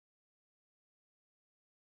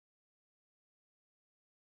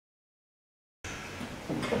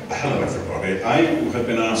Hello everybody. I have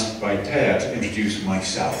been asked by Tea to introduce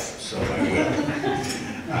myself, so I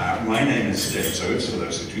will. My name is James Oates, for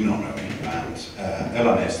those who do not know me, and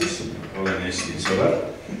elan Eestis, olen Eesti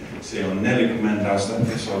sõber. See on 40 aastat,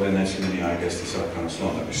 kes olen esimene aeg Eesti saatkonnast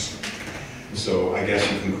Londonis. So I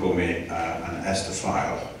guess you can call me an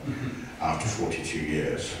Estophile after 42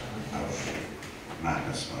 years of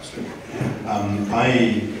madness, mostly.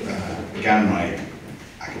 I began my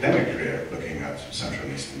academic career looking at Central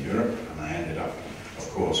and Eastern Europe, and I ended up, of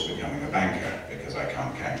course, becoming a banker because I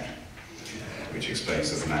can't count, which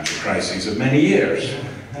explains the financial crises of many years.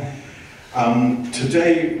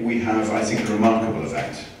 Today we have, I think, a remarkable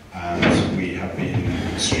event, and we have been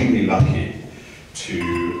extremely lucky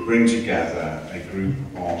to bring together a group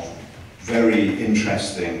of very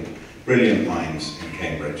interesting, brilliant minds in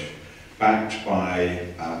Cambridge, backed by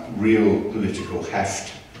real political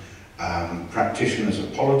heft, practitioners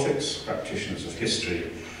of politics, practitioners of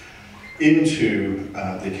history, into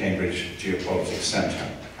the Cambridge Geopolitics Centre.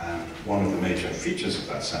 And one of the major features of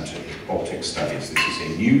that centre is Baltic Studies. This is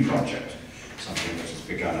a new project, something that has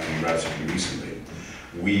begun only relatively recently.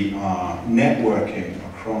 We are networking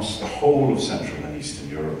across the whole of Central and Eastern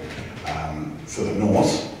Europe for the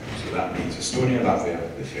north, so that means Estonia, Latvia,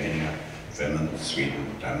 Lithuania, Finland,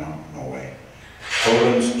 Sweden, Denmark, Norway,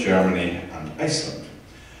 Poland, Germany, and Iceland.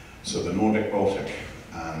 So the Nordic Baltic,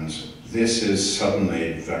 and this is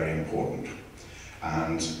suddenly very important.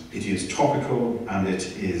 And it is topical, and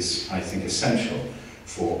it is, I think, essential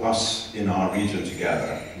for us in our region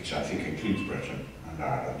together, which I think includes Britain and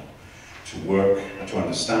Ireland, to work, to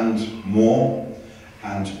understand more,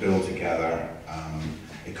 and to build together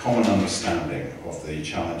a common understanding of the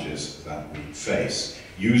challenges that we face,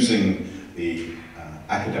 using the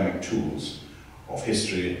academic tools of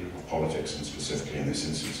history, of politics, and specifically in this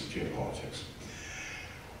instance of geopolitics.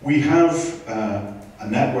 We have a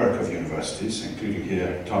network of universities, including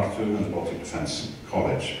here Tartu and the Baltic Defence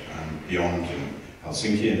College, and beyond in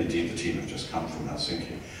Helsinki, and indeed the team have just come from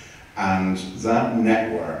Helsinki. And that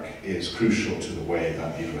network is crucial to the way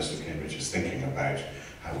that the University of Cambridge is thinking about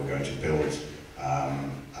how we're going to build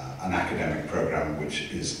an academic programme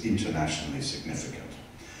which is internationally significant.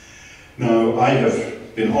 Now, I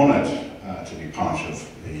have been honoured to be part of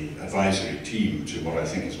the advisory team to what I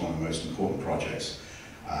think is one of the most important projects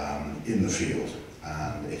in the field,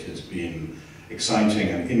 and it has been exciting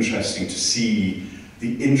and interesting to see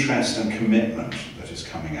the interest and commitment that is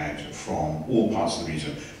coming out from all parts of the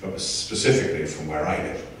region, but specifically from where I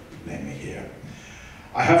live, namely here.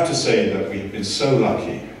 I have to say that we have been so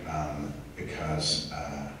lucky because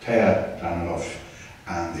Tea Danilov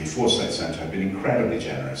and the Foresight Centre have been incredibly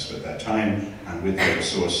generous with their time and with their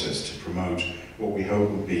resources to promote what we hope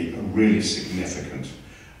will be a really significant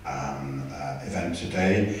event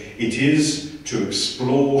today. It is to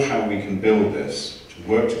explore how we can build this, to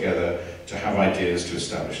work together, to have ideas, to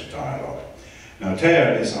establish a dialogue. Now,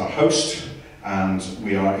 Tea is our host, and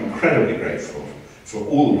we are incredibly grateful for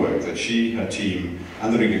all the work that she, her team,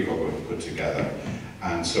 and the Riigikogu have put together.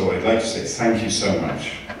 And so I'd like to say thank you so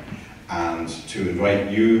much, and to invite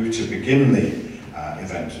you to begin the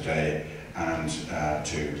event today, and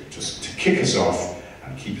to kick us off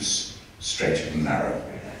and keep us straight and narrow.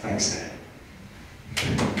 Thanks, Tea.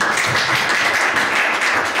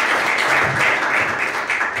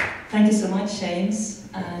 Thank you so much, James,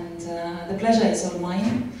 and the pleasure is all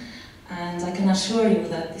mine, and I can assure you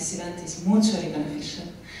that this event is mutually beneficial,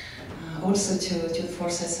 also to the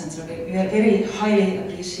Foresight Centre. We are very highly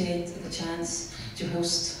appreciate the chance to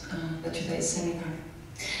host today's seminar.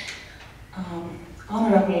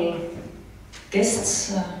 Honourable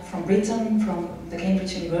guests from Britain, from the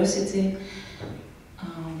Cambridge University,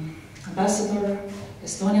 ambassador,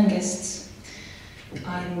 Estonian guests,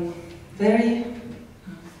 I'm very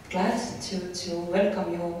glad to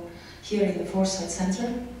welcome you here in the Foresight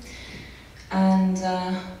Centre. And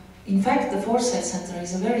in fact, the Foresight Centre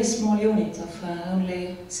is a very small unit of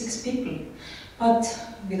only 6 people, but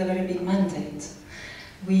with a very big mandate.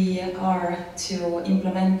 We are to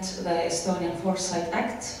implement the Estonian Foresight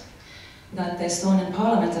Act that the Estonian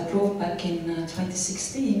Parliament approved back in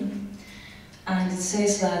 2016. And it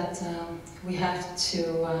says that we have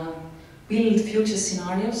to build future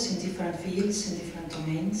scenarios in different fields, in different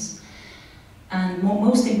domains, and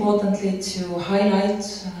most importantly to highlight,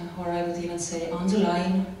 or I would even say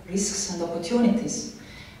underline, risks and opportunities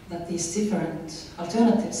that these different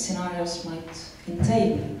alternative scenarios might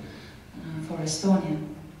entail for Estonia.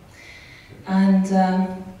 And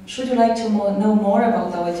should you like to know more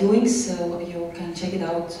about our doings, so you can check it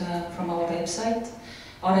out from our website,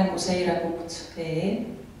 arenguseire.ee.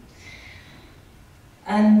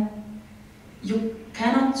 And you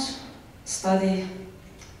cannot study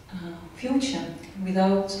future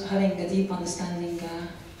without having a deep understanding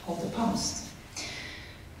of the past.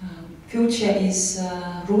 Future is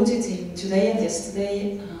rooted in today and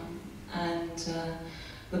yesterday, and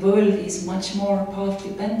the world is much more path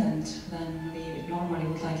dependent than we normally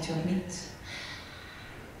would like to admit.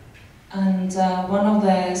 And one of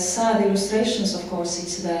the sad illustrations, of course,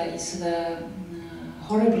 is the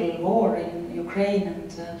horrible war in Ukraine,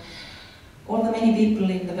 and all the many people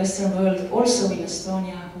in the Western world, also in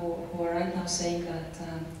Estonia, who are right now saying that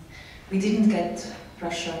we didn't get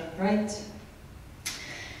Russia right.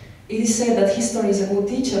 It is said that history is a good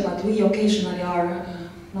teacher, but we occasionally are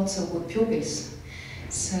not so good pupils.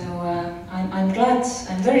 So I'm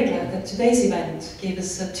very glad that today's event gave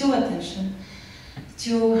us due attention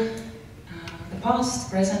to the past,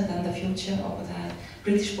 present and the future of the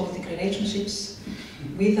British-Baltic relationships,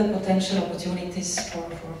 with the potential opportunities for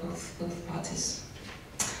both parties.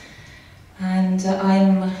 And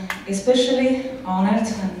I'm especially honored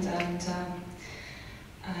and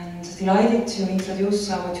delighted to introduce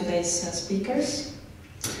our today's speakers.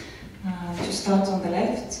 To start on the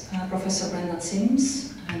left, Professor Brendan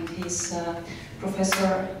Sims, and he's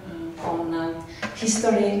professor on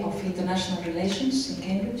history of international relations in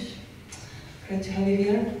Cambridge. Great to have you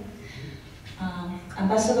here.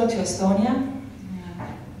 Ambassador to Estonia,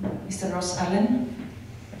 Mr. Ross Allen.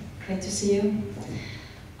 Great to see you.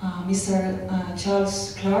 Mr.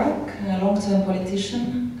 Charles Clark, a long-term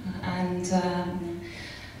politician and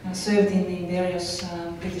served in various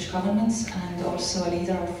British governments, and also a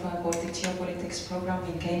leader of Baltic geopolitics program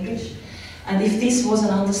in Cambridge. And if this was an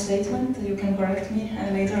understatement, you can correct me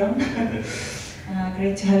later on.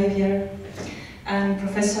 Great to have you here. And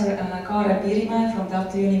Professor Kaarel Piirimäe from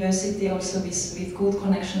Tartu University, also with good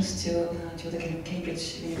connections to the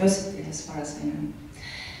Cambridge University, as far as I know.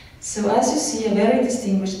 So as you see, a very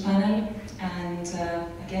distinguished panel, and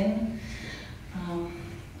again,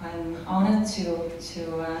 I'm honored to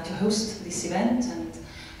host this event, and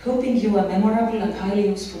hoping you a memorable and highly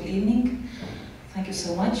useful evening. Thank you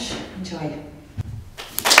so much. Enjoy.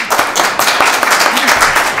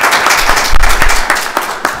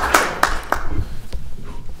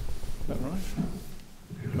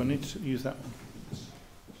 Do I need to use that one?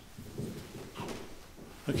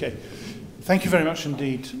 Okay. Thank you very much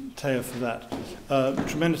indeed, Taya, for that.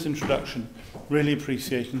 Tremendous introduction. Really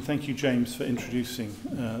appreciate it. And thank you, James, for introducing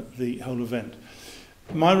the whole event.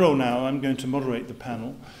 My role now, I'm going to moderate the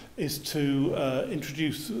panel, is to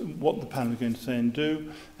introduce what the panel is going to say and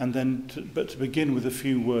do, and then to begin with a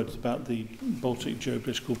few words about the Baltic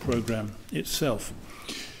Geopolitical Programme itself.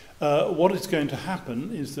 What is going to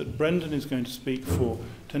happen is that Brendan is going to speak for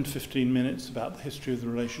 10 to 15 minutes about the history of the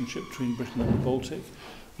relationship between Britain and the Baltic.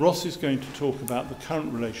 Ross is going to talk about the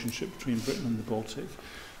current relationship between Britain and the Baltic.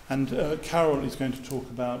 And Carol is going to talk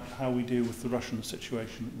about how we deal with the Russian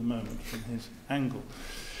situation at the moment from his angle.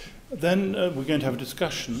 Then we're going to have a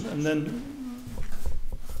discussion, and then...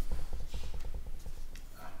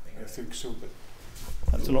 I think so, but...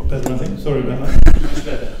 That's a lot better, I think. Sorry about that. Much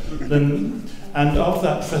better. And after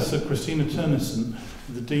that, Professor Christina Turnison,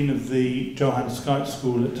 the Dean of the Johan Skype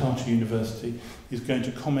School at Tartu University, is going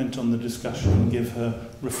to comment on the discussion and give her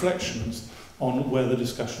reflections on where the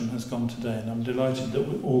discussion has gone today. And I'm delighted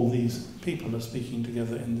that all these people are speaking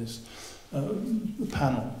together in this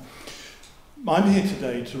panel. I'm here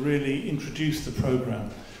today to really introduce the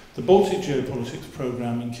programme. The Baltic Geopolitics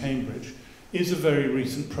Programme in Cambridge is a very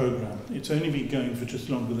recent programme. It's only been going for just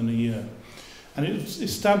longer than a year. And it was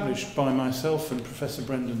established by myself and Professor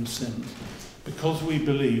Brendan Sims because we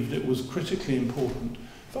believed it was critically important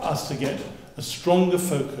for us to get a stronger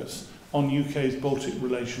focus on UK's Baltic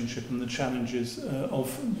relationship and the challenges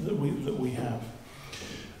that we have.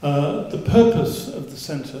 The purpose of the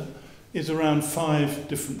centre is around 5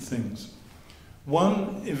 different things.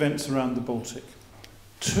 1, events around the Baltic.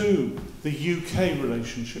 2, the UK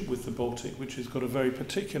relationship with the Baltic, which has got a very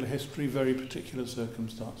particular history, very particular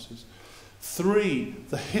circumstances. 3,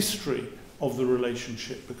 the history of the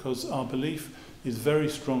relationship, because our belief is very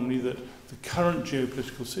strongly that the current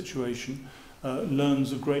geopolitical situation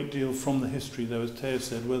learns a great deal from the history, though, as Taya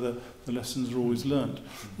said, whether the lessons are always learned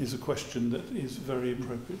is a question that is very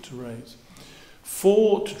appropriate to raise.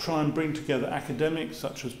 4, to try and bring together academics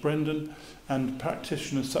such as Brendan and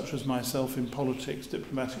practitioners such as myself in politics,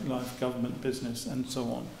 diplomatic life, government, business, and so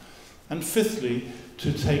on. And 5thly,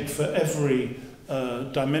 to take for every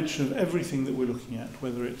dimension of everything that we're looking at,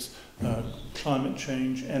 whether it's climate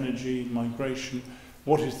change, energy, migration,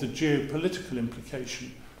 what is the geopolitical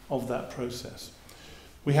implication of that process.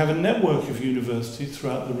 We have a network of universities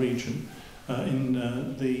throughout the region,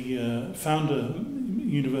 The founder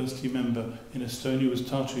university member in Estonia was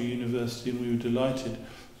Tartu University, and we were delighted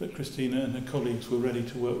that Christina and her colleagues were ready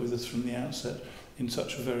to work with us from the outset in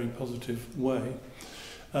such a very positive way.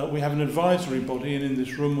 We have an advisory body, and in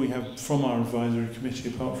this room we have from our advisory committee,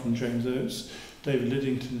 apart from James Oates, David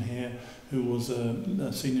Liddington here, who was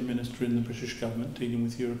a senior minister in the British government dealing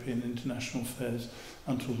with European international affairs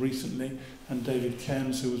until recently, and David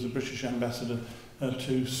Cairns, who was a British ambassador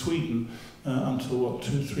to Sweden until,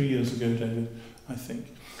 2-3 years ago, David, I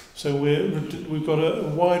think. So we've got a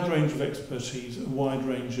wide range of expertise, a wide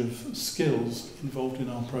range of skills involved in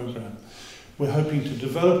our programme. We're hoping to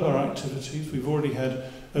develop our activities. We've already had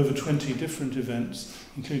over 20 different events,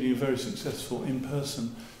 including a very successful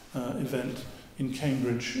in-person event in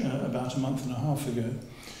Cambridge about a month and a half ago.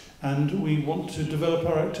 And we want to develop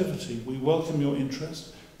our activity. We welcome your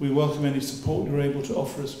interest. We welcome any support you're able to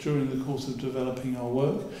offer us during the course of developing our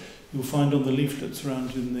work. You'll find on the leaflets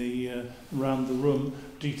around the room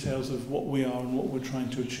details of what we are and what we're trying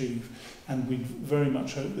to achieve. And we very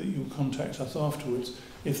much hope that you'll contact us afterwards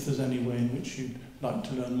if there's any way in which you'd like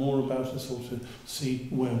to learn more about us or to see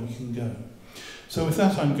where we can go. So with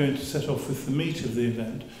that, I'm going to set off with the meat of the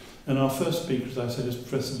event. And our first speaker, as I said, is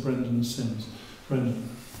Professor Brendan Sims. Brendan.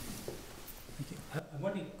 Thank you. I'm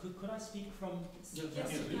wondering, could I speak from...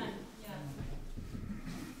 Yes, you can.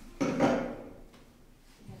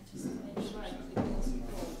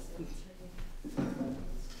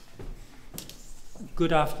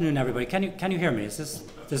 Good afternoon, everybody. Can you hear me? This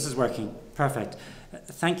is working? Perfect.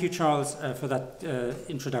 Thank you, Charles, for that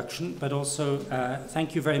introduction, but also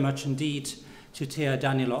thank you very much indeed to Thea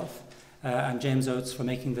Danilov and James Oates for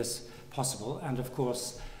making this possible, and of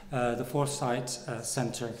course the Foresight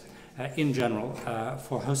Centre in general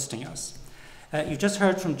for hosting us. You just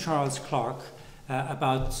heard from Charles Clark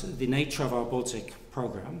about the nature of our Baltic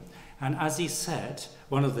programme, and as he said,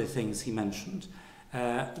 one of the things he mentioned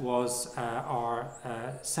was our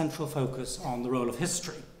central focus on the role of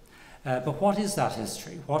history. But what is that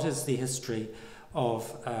history? What is the history of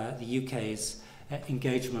the UK's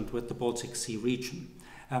engagement with the Baltic Sea region?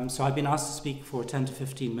 So I've been asked to speak for 10 to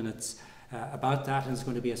 15 minutes about that, and it's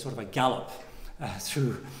going to be a sort of a gallop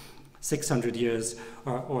through 600 years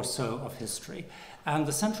or so of history. And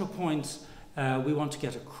the central point we want to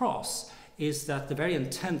get across is that the very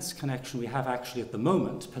intense connection we have actually at the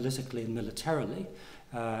moment, politically and militarily,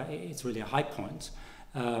 it's really a high point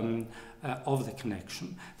of the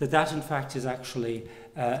connection, that in fact is actually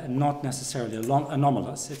not necessarily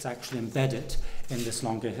anomalous, it's actually embedded in this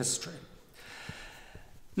longer history.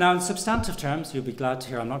 Now, in substantive terms, you'll be glad to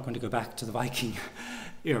hear I'm not going to go back to the Viking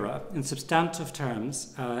era. In substantive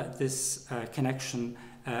terms, this connection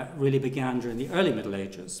really began during the early Middle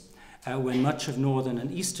Ages, when much of northern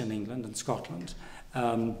and eastern England and Scotland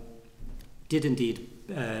did indeed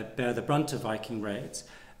bear the brunt of Viking raids,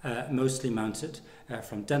 mostly mounted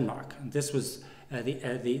from Denmark. And this was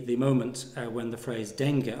the moment when the phrase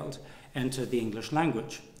Danegeld entered the English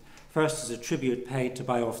language, first as a tribute paid to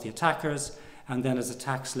buy off the attackers, and then as a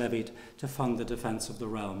tax levied to fund the defence of the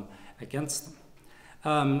realm against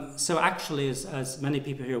them. So actually, as many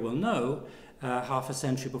people here will know, half a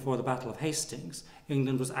century before the Battle of Hastings,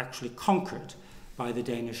 England was actually conquered by the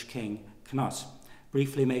Danish king Knut,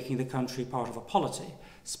 briefly making the country part of a polity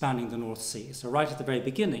spanning the North Sea. So right at the very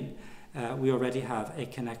beginning, we already have a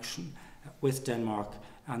connection with Denmark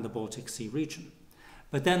and the Baltic Sea region.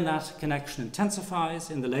 But then that connection intensifies.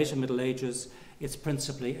 In the later Middle Ages, it's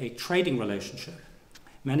principally a trading relationship.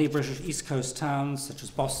 Many British East Coast towns, such as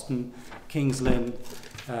Boston, King's Lynn,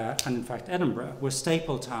 and in fact Edinburgh, were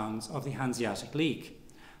staple towns of the Hanseatic League,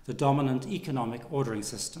 the dominant economic ordering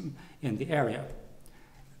system in the area.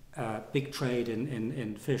 Big trade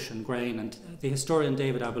in fish and grain, and the historian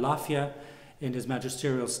David Abulafia, in his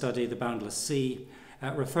magisterial study, The Boundless Sea,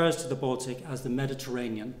 refers to the Baltic as the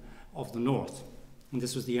Mediterranean of the North. And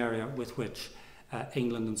this was the area with which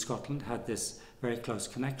England and Scotland had this very close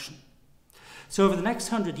connection. So over the next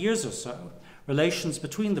 100 years or so, relations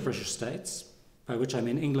between the British states, by which I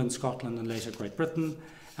mean England, Scotland, and later Great Britain,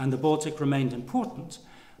 and the Baltic remained important,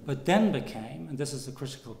 but then became, and this is the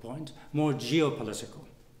critical point, more geopolitical.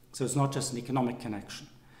 So it's not just an economic connection.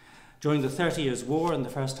 During the 30 Years' War in the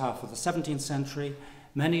first half of the 17th century,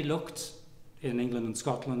 many looked in England and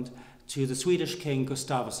Scotland to the Swedish king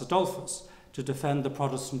Gustavus Adolphus to defend the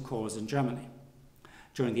Protestant cause in Germany.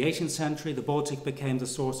 During the 18th century, the Baltic became the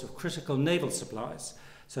source of critical naval supplies,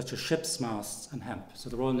 such as ships' masts and hemp. So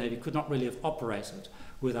the Royal Navy could not really have operated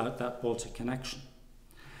without that Baltic connection.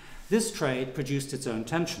 This trade produced its own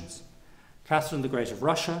tensions. Catherine the Great of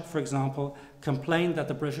Russia, for example, complained that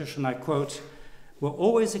the British, and I quote, were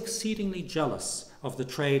always exceedingly jealous of the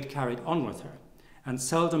trade carried on with her, and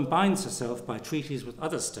seldom binds herself by treaties with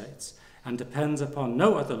other states, and depends upon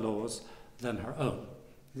no other laws than her own.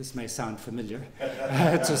 This may sound familiar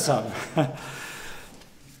to some.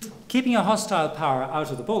 Keeping a hostile power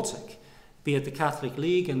out of the Baltic, be it the Catholic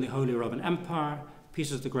League in the Holy Roman Empire,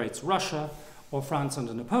 Peter the Great's Russia, or France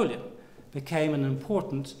under Napoleon, became an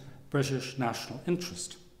important British national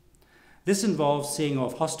interest. This involved seeing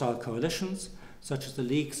off hostile coalitions, such as the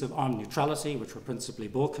Leagues of Armed Neutrality, which were principally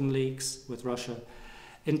Balkan leagues with Russia,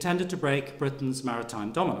 intended to break Britain's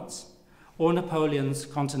maritime dominance, or Napoleon's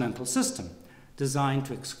continental system, designed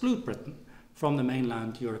to exclude Britain from the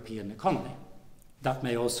mainland European economy. That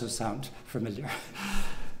may also sound familiar.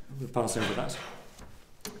 We'll pass over that.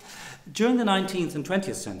 During the 19th and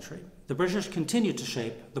 20th century, the British continued to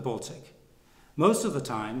shape the Baltic. Most of the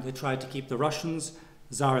time, they tried to keep the Russians,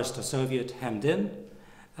 Tsarist or Soviet, hemmed in,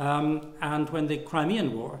 and when the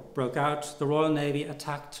Crimean War broke out, the Royal Navy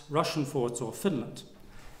attacked Russian forts off Finland.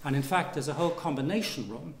 And in fact, there's a whole combination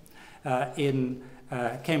room in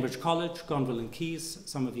Cambridge College, Gonville and Quays,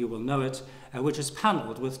 some of you will know it, which is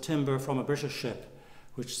panelled with timber from a British ship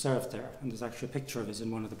which served there. And there's actually a picture of it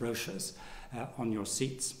in one of the brochures on your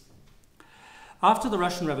seats. After the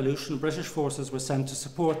Russian Revolution, British forces were sent to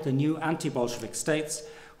support the new anti-Bolshevik states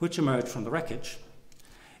which emerged from the wreckage.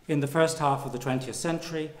 In the first half of the 20th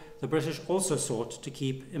century, the British also sought to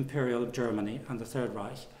keep Imperial Germany and the Third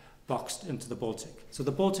Reich boxed into the Baltic. So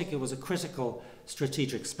the Baltic was a critical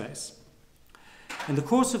strategic space. In the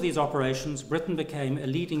course of these operations, Britain became a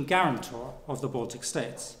leading guarantor of the Baltic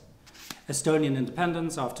states. Estonian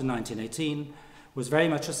independence after 1918 was very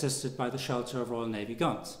much assisted by the shelter of Royal Navy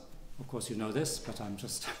guns. Of course, you know this, but I'm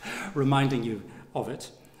just reminding you of it.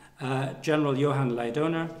 General Johan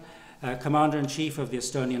Laidoner, Commander-in-Chief of the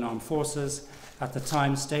Estonian Armed Forces, at the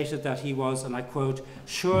time stated that he was, and I quote,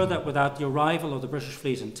 "sure that without the arrival of the British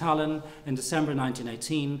fleet in Tallinn in December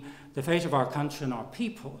 1918, the fate of our country and our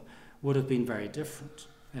people would have been very different,"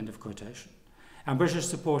 end of quotation. And British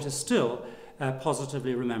support is still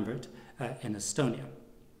positively remembered in Estonia.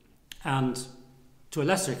 And to a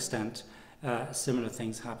lesser extent, similar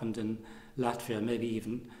things happened in Latvia, maybe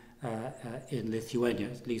even in Lithuania.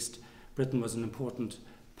 At least Britain was an important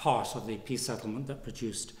part of the peace settlement that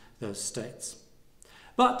produced those states.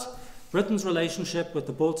 But Britain's relationship with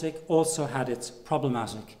the Baltic also had its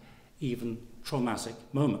problematic, even traumatic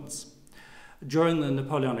moments. During the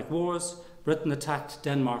Napoleonic Wars, Britain attacked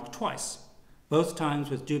Denmark twice, both times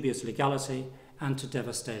with dubious legality and to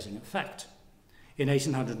devastating effect. In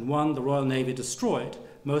 1801, the Royal Navy destroyed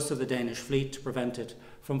most of the Danish fleet to prevent it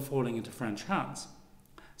from falling into French hands.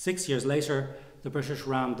 6 years later, the British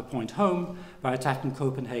rammed the point home by attacking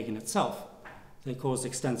Copenhagen itself. They caused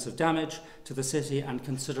extensive damage to the city and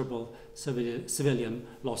considerable civilian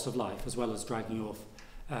loss of life, as well as dragging off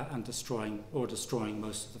and destroying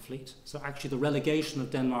most of the fleet. So actually the relegation of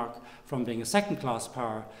Denmark from being a second-class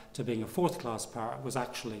power to being a fourth-class power was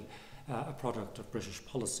actually a product of British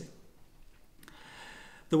policy.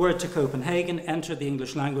 The word to Copenhagen entered the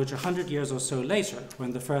English language 100 years or so later,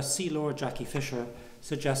 when the first Sea Lord, Jackie Fisher,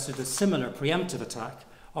 suggested a similar preemptive attack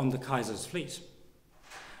on the Kaiser's fleet.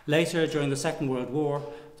 Later, during the Second World War,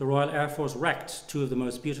 the Royal Air Force wrecked two of the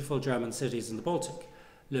most beautiful German cities in the Baltic,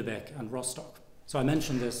 Lübeck and Rostock. So I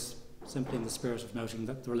mention this simply in the spirit of noting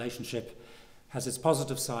that the relationship has its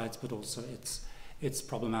positive sides, but also its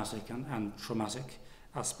problematic and traumatic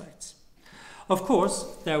aspects. Of course,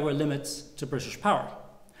 there were limits to British power.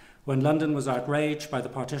 When London was outraged by the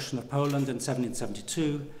partition of Poland in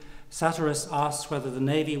 1772, satirists asked whether the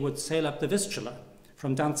Navy would sail up the Vistula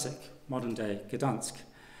from Danzig, modern-day Gdansk,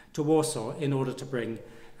 to Warsaw in order to bring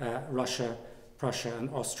Russia, Prussia and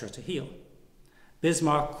Austria to heel.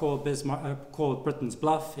 Bismarck called Britain's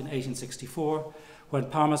bluff in 1864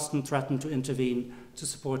 when Palmerston threatened to intervene to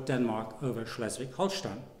support Denmark over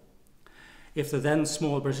Schleswig-Holstein. If the then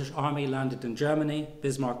small British army landed in Germany,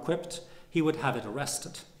 Bismarck quipped, he would have it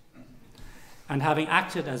arrested. And having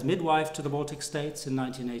acted as midwife to the Baltic states in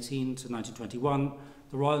 1918 to 1921,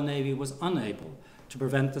 the Royal Navy was unable to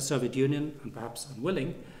prevent the Soviet Union, and perhaps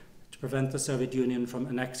unwilling, to prevent the Soviet Union from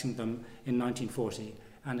annexing them in 1940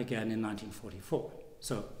 and again in 1944.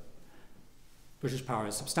 So British power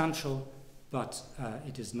is substantial, but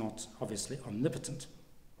it is not obviously omnipotent.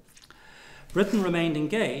 Britain remained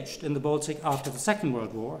engaged in the Baltic after the Second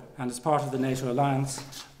World War, and as part of the NATO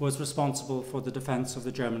alliance was responsible for the defence of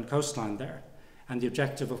the German coastline there. And the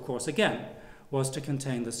objective, of course, again, was to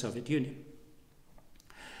contain the Soviet Union.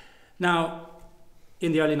 Now,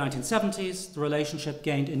 in the early 1970s, the relationship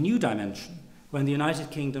gained a new dimension when the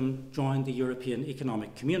United Kingdom joined the European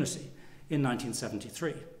Economic Community in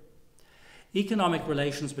 1973. Economic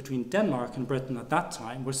relations between Denmark and Britain at that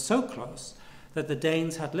time were so close that the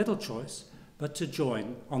Danes had little choice but to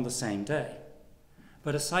join on the same day.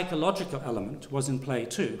 But a psychological element was in play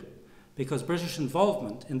too, because British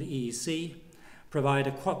involvement in the EEC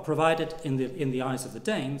provided in the eyes of the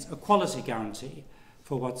Danes a quality guarantee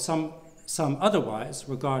for what some otherwise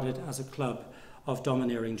regarded as a club of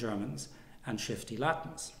domineering Germans and shifty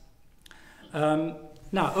Latins.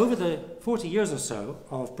 Now, over the 40 years or so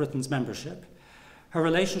of Britain's membership, her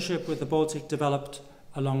relationship with the Baltic developed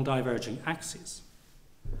along diverging axes.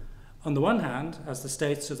 On the one hand, as the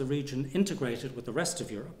states of the region integrated with the rest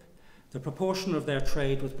of Europe, the proportion of their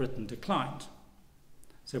trade with Britain declined.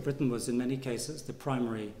 So Britain was in many cases the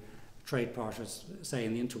primary trade partner, say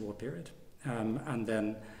in the interwar period, and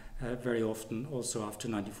then very often also after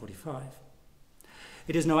 1945.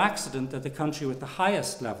 It is no accident that the country with the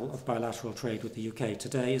highest level of bilateral trade with the UK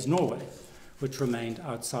today is Norway, which remained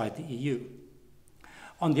outside the EU.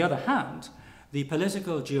 On the other hand, the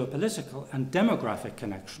political, geopolitical, and demographic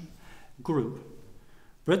connection grew.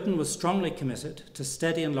 Britain was strongly committed to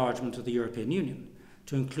steady enlargement of the European Union,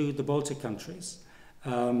 to include the Baltic countries,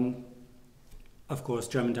 of course,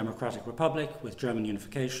 German Democratic Republic with German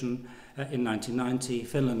unification in 1990,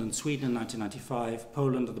 Finland and Sweden in 1995,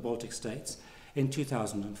 Poland and the Baltic states in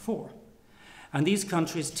 2004. And these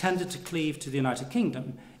countries tended to cleave to the United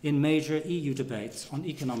Kingdom in major EU debates on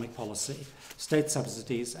economic policy, state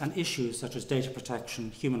subsidies, and issues such as data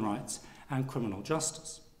protection, human rights, and criminal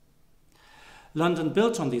justice. London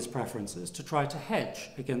built on these preferences to try to hedge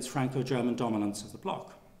against Franco-German dominance of the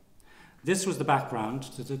bloc. This was the background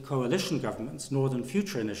to the coalition government's Northern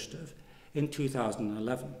Future Initiative in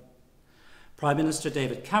 2011. Prime Minister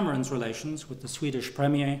David Cameron's relations with the Swedish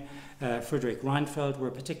Premier Fredrik Reinfeldt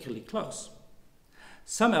were particularly close.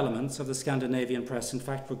 Some elements of the Scandinavian press, in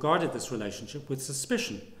fact, regarded this relationship with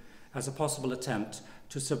suspicion as a possible attempt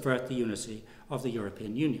to subvert the unity of the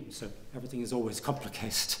European Union. So everything is always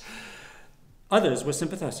complicated. Others were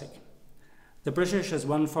sympathetic. The British, as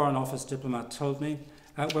one Foreign Office diplomat told me,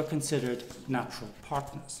 were considered natural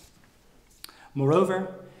partners.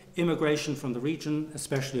 Moreover, immigration from the region,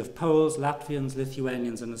 especially of Poles, Latvians,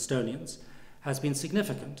 Lithuanians, and Estonians, has been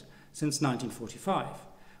significant since 1945,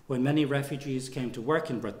 when many refugees came to work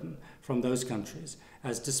in Britain from those countries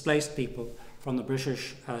as displaced people from the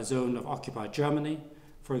British zone of occupied Germany,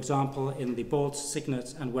 for example, in the Balt,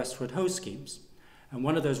 Signet, and Westward Ho schemes. And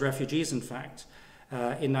one of those refugees, in fact,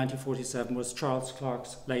 in 1947 was Charles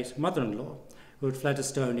Clark's late mother-in-law, who had fled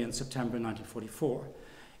Estonia in September 1944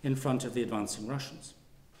 in front of the advancing Russians.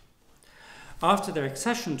 After their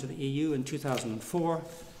accession to the EU in 2004,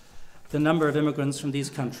 the number of immigrants from these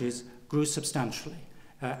countries grew substantially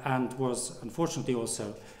and was unfortunately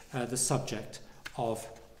also the subject of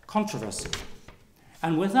controversy.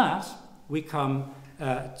 And with that, we come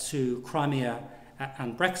to Crimea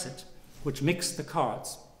and Brexit, which mixed the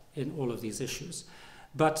cards in all of these issues.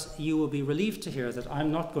 But you will be relieved to hear that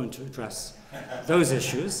I'm not going to address those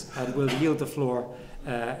issues, and will yield the floor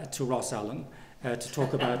to Ross Allen to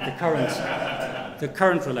talk about the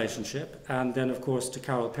current relationship, and then, of course, to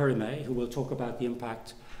Carol Perrimet, who will talk about the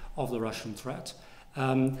impact of the Russian threat.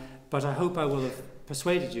 But I hope I will have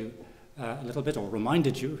persuaded you a little bit, or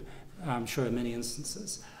reminded you, I'm sure in many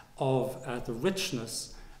instances, of the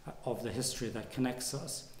richness of the history that connects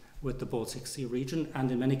us with the Baltic Sea region,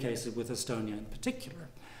 and in many cases with Estonia in particular.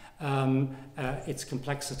 Its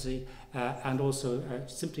complexity and also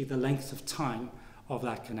simply the length of time of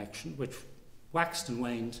that connection, which waxed and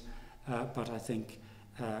waned, but I think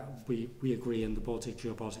we agree in the Baltic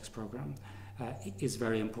Geopolitics Programme is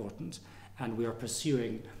very important, and we are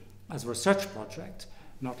pursuing as a research project,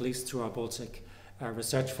 not least through our Baltic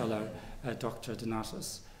research fellow, Dr.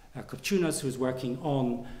 Donatas Kopčiūnas, who's working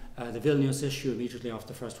on the Vilnius issue immediately after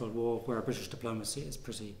the First World War, where British diplomacy is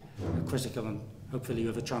pretty critical, and hopefully you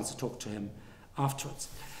have a chance to talk to him afterwards.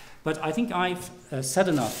 But I think I've said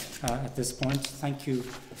enough at this point. Thank you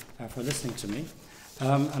for listening to me,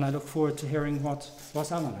 and I look forward to hearing what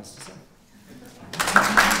Ross Allen has to say.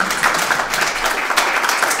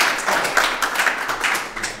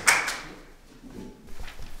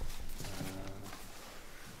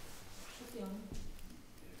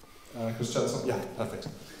 Yeah, perfect.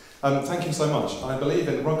 Thank you so much. I believe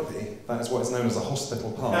in rugby, that is what is known as a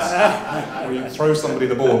hospital pass, where you throw somebody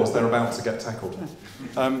the ball as they're about to get tackled.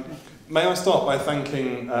 May I start by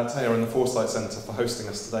thanking Taya and the Foresight Centre for hosting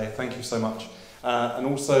us today. Thank you so much. And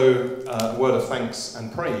also a word of thanks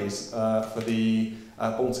and praise for the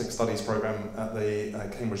Baltic Studies programme at the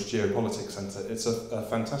Cambridge Geopolitics Centre. It's a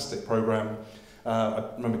fantastic programme I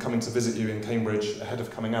remember coming to visit you in Cambridge ahead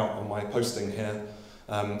of coming out on my posting here,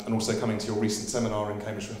 and also coming to your recent seminar in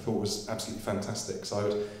Cambridge, which I thought was absolutely fantastic. So I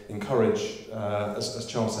would encourage, as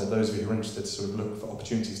Charles said, those of you who are interested to sort of look for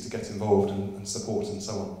opportunities to get involved and support and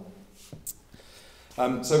so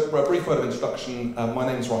on. So a brief word of introduction. My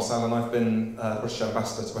name is Ross Allen. I've been British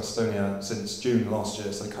Ambassador to Estonia since June last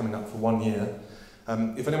year, so coming up for 1 year.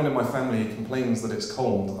 If anyone in my family complains that it's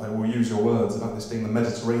cold, I will use your words about this being the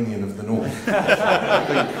Mediterranean of the North.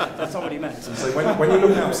 That's not what he meant. So when you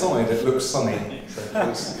look outside, it looks sunny. So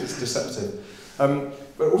it's deceptive.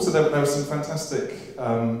 But also there were some fantastic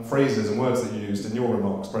phrases and words that you used in your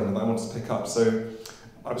remarks, Brendan, that I wanted to pick up. So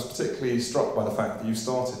I was particularly struck by the fact that you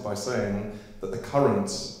started by saying that the current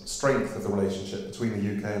strength of the relationship between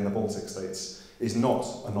the UK and the Baltic states is not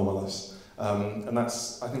anomalous. And I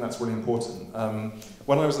think that's really important.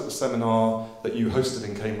 When I was at the seminar that you hosted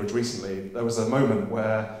in Cambridge recently, there was a moment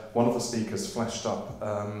where one of the speakers flashed up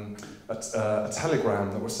a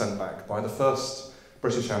telegram that was sent back by the first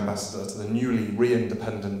British ambassador to the newly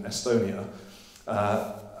re-independent Estonia.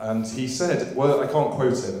 And he said, well, I can't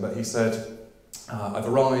quote him, but he said, I've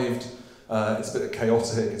arrived, it's a bit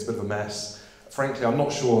chaotic, it's a bit of a mess. Frankly, I'm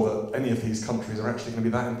not sure that any of these countries are actually going to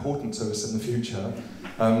be that important to us in the future,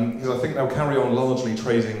 because I think they'll carry on largely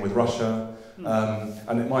trading with Russia,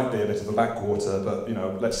 and it might be a bit of a backwater, but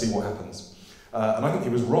let's see what happens. And I think he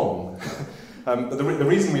was wrong. But the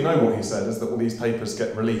reason we know what he said is that all these papers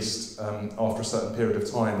get released after a certain period of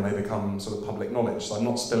time and they become sort of public knowledge, so I'm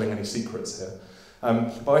not spilling any secrets here.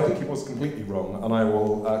 But I think he was completely wrong, and I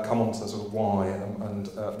will come on to sort of why and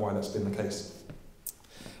why that's been the case.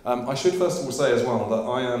 I should first of all say as well that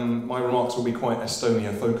my remarks will be quite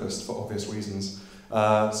Estonia focused for obvious reasons.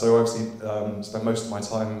 So obviously spend most of my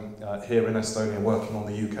time here in Estonia working on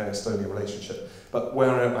the UK-Estonia relationship. But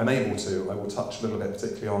where I'm able to, I will touch a little bit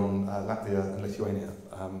particularly on Latvia and Lithuania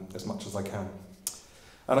as much as I can.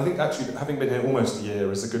 And I think actually having been here almost a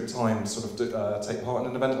year is a good time to sort of take part in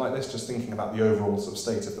an event like this, just thinking about the overall sort of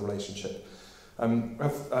state of the relationship. We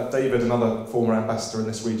have David, another former ambassador in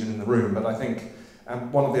this region, in the room, but I think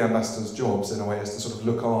one of the ambassador's jobs, in a way, is to sort of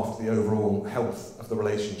look after the overall health of the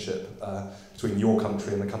relationship between your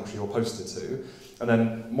country and the country you're posted to. And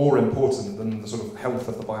then, more important than the sort of health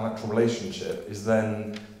of the bilateral relationship is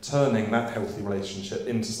then turning that healthy relationship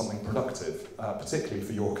into something productive, particularly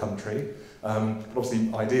for your country, but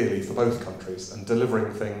obviously, ideally, for both countries, and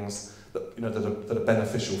delivering things that, that are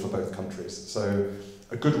beneficial for both countries. So,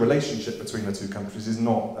 a good relationship between the two countries is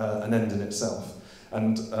not an end in itself.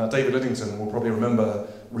 And David Lidington will probably remember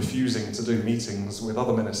refusing to do meetings with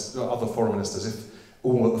other foreign ministers if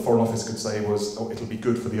all that the Foreign Office could say was, oh, it'll be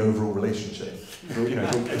good for the overall relationship.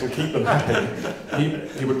 It'll keep them happy.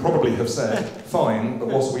 He would probably have said, fine, but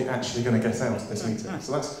what are we actually going to get out of this meeting?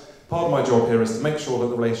 So that's part of my job here, is to make sure that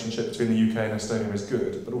the relationship between the UK and Estonia is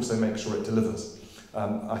good, but also make sure it delivers.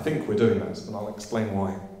 I think we're doing that, and I'll explain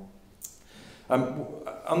why.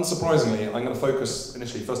 Unsurprisingly, I'm going to focus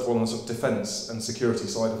initially, first of all, on the sort of defence and security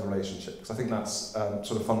side of the relationship, because I think that's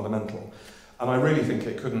sort of fundamental. And I really think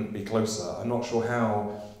it couldn't be closer. I'm not sure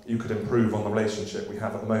how you could improve on the relationship we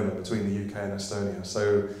have at the moment between the UK and Estonia.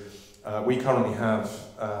 So we currently have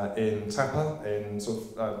in Tapa, in sort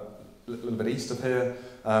of a little bit east of here,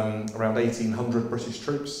 around 1,800 British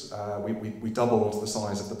troops. We doubled the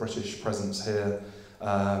size of the British presence here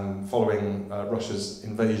following Russia's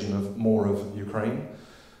invasion of more of Ukraine.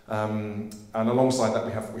 And alongside that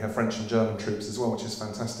we have French and German troops as well, which is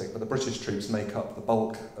fantastic, but the British troops make up the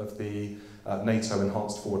bulk of the NATO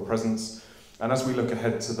enhanced forward presence. And as we look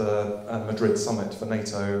ahead to the Madrid summit for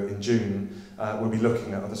NATO in June, we'll be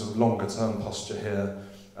looking at the sort of longer term posture here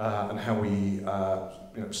and how we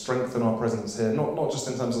strengthen our presence here, not just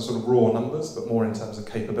in terms of sort of raw numbers, but more in terms of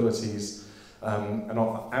capabilities. And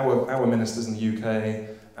our ministers in the UK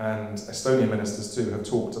and Estonian ministers too have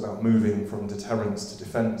talked about moving from deterrence to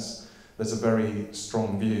defence. There's a very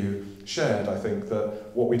strong view shared, I think,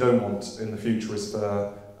 that what we don't want in the future is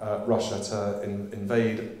for Russia to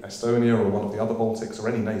invade Estonia or one of the other Baltics or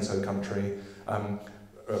any NATO country,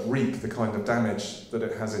 wreak the kind of damage that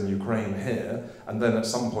it has in Ukraine here, and then at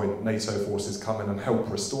some point NATO forces come in and help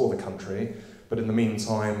restore the country, but in the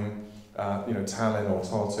meantime Tallinn or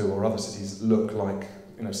Tartu or other cities look like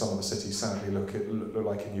some of the cities sadly look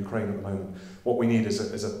like in Ukraine at the moment. What we need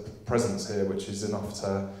is a presence here which is enough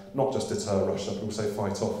to not just deter Russia but also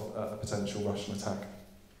fight off a potential Russian attack.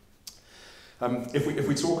 If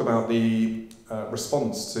we talk about the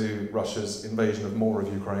response to Russia's invasion of more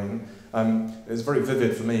of Ukraine, it's very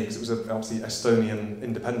vivid for me because it was obviously Estonian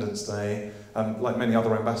Independence Day. Like many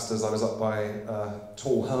other ambassadors, I was up by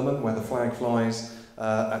Tall Herman where the flag flies.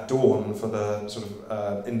 at dawn for the sort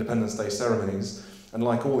of Independence Day ceremonies. And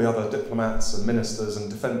like all the other diplomats and ministers and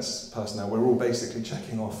defence personnel, we're all basically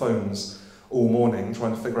checking our phones all morning,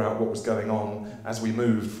 trying to figure out what was going on as we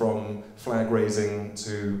moved from flag raising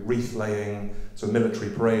to wreath laying to a military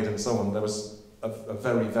parade and so on. There was a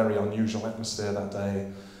very, very unusual atmosphere that day.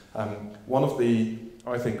 One of the,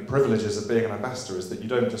 I think, privileges of being an ambassador is that you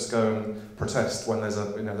don't just go and protest when there's a,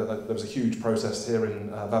 there was a huge protest here in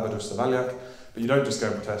Vabaduse but you don't just go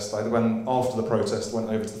and protest. I went after the protest, went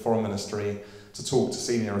over to the foreign ministry to talk to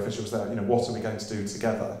senior officials there, what are we going to do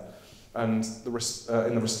together? And in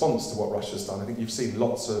the response to what Russia's done, I think you've seen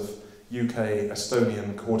lots of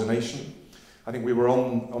UK-Estonian coordination. I think we were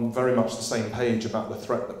on very much the same page about the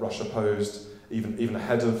threat that Russia posed, even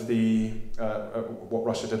ahead of what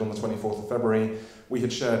Russia did on the 24th of February. We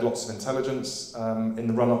had shared lots of intelligence in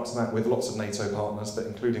the run-up to that with lots of NATO partners, but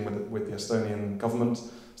including with the Estonian government.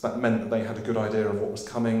 So that meant that they had a good idea of what was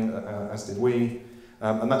coming, as did we.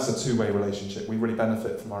 And that's a two-way relationship. We really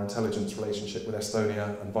benefit from our intelligence relationship with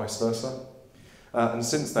Estonia and vice versa. And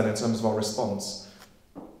since then, in terms of our response,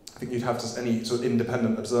 I think you'd have to, any sort of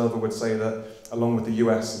independent observer would say that along with the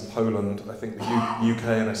US and Poland, I think the UK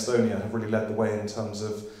and Estonia have really led the way in terms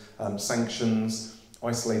of sanctions,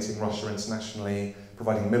 isolating Russia internationally,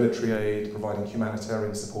 providing military aid, providing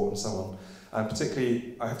humanitarian support and so on. And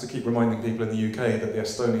particularly, I have to keep reminding people in the UK that the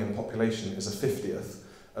Estonian population is a 50th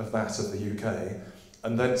of that of the UK.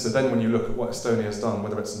 And then when you look at what Estonia has done,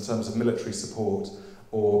 whether it's in terms of military support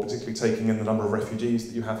or particularly taking in the number of refugees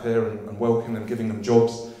that you have here and welcoming them, giving them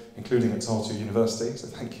jobs, including at Tartu University, so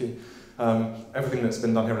thank you. Everything that's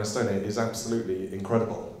been done here in Estonia is absolutely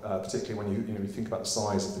incredible, particularly when you think about the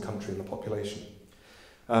size of the country and the population.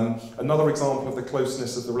 Another example of the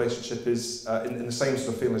closeness of the relationship is in the same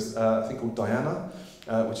sort of field as a thing called Diana,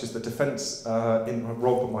 which is the Defence,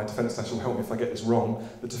 Rob, my Defence National, will help me if I get this wrong,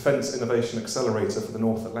 the Defence Innovation Accelerator for the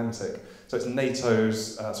North Atlantic. So it's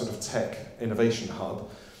NATO's sort of tech innovation hub.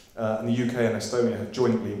 And the UK and Estonia have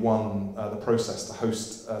jointly won the process to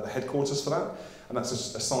host the headquarters for that. And that's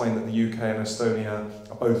a sign that the UK and Estonia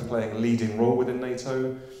are both playing a leading role within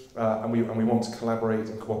NATO. And we want to collaborate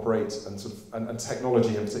and cooperate, and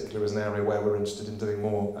technology in particular is an area where we're interested in doing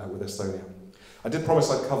more with Estonia. I did promise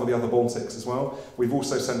I'd cover the other Baltics as well. We've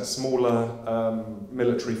also sent smaller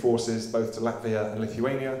military forces both to Latvia and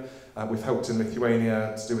Lithuania. We've helped in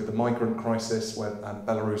Lithuania to do with the migrant crisis, where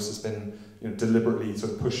Belarus has been deliberately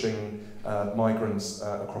sort of pushing migrants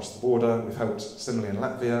across the border. We've helped similarly in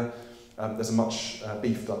Latvia. There's a much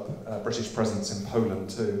beefed up British presence in Poland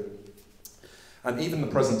too. And even the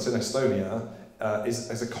presence in Estonia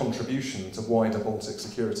is a contribution to wider Baltic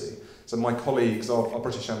security. So my colleagues, our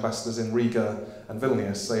British ambassadors in Riga and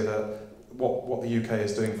Vilnius, say that what the UK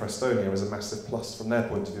is doing for Estonia is a massive plus from their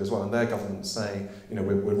point of view as well. And their governments say,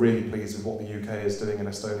 we're really pleased with what the UK is doing in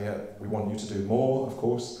Estonia. We want you to do more, of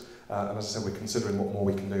course. And as I said, we're considering what more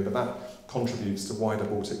we can do. But that contributes to wider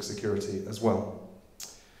Baltic security as well.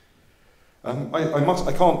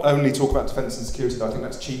 I can't only talk about defence and security, though. I think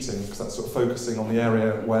that's cheating, because that's sort of focusing on the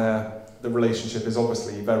area where the relationship is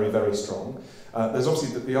obviously very, very strong. There's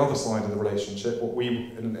obviously the other side of the relationship, what we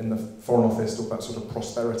in the Foreign Office talk about sort of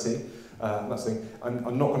prosperity. That's the thing.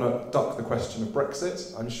 I'm not going to duck the question of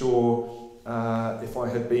Brexit. I'm sure if I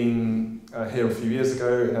had been here a few years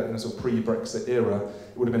ago in a sort of pre-Brexit era,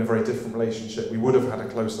 it would have been a very different relationship. We would have had a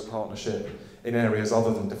closer partnership in areas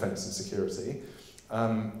other than defence and security.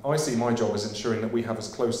 I see my job as ensuring that we have as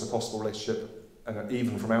close a possible relationship,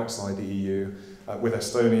 even from outside the EU, with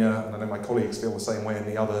Estonia, and I know my colleagues feel the same way in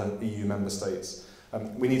the other EU member states.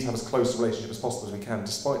 We need to have as close a relationship as possible as we can,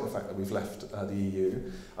 despite the fact that we've left the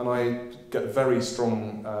EU. And I get a very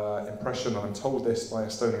strong impression, and I'm told this by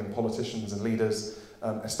Estonian politicians and leaders,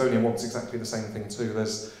 Estonia wants exactly the same thing too.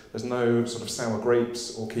 There's no sort of sour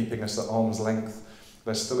grapes or keeping us at arm's length.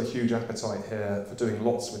 There's still a huge appetite here for doing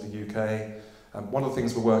lots with the UK. One of the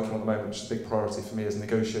things we're working on at the moment, which is a big priority for me, is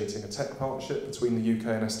negotiating a tech partnership between the UK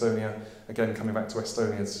and Estonia. Again, coming back to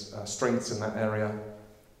Estonia's strengths in that area.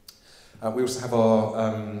 We also have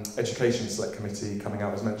our Education Select Committee coming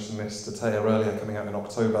out, as mentioned this to Taya earlier, coming out in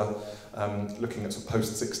October, looking at sort of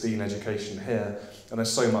post-16 education here. And there's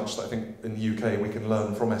so much that I think in the UK we can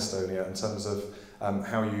learn from Estonia in terms of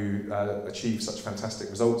how you achieve such fantastic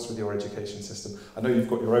results with your education system. I know you've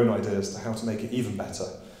got your own ideas to how to make it even better,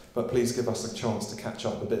 but please give us a chance to catch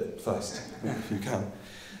up a bit first, if you can.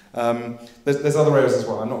 There's other areas as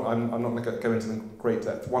well. I'm not going to go into them in great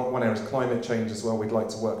depth. One area is climate change as well. We'd like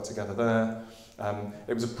to work together there.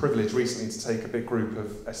 It was a privilege recently to take a big group of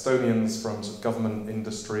Estonians from sort of government,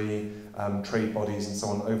 industry, trade bodies and so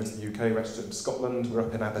on over to the UK, registered in Scotland. We're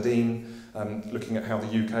up in Aberdeen, looking at how the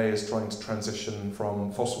UK is trying to transition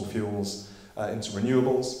from fossil fuels into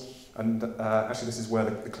renewables. And actually this is where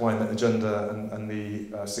the climate agenda and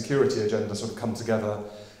the security agenda sort of come together.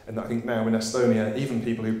 And I think now in Estonia, even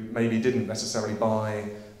people who maybe didn't necessarily buy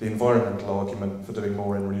the environmental argument for doing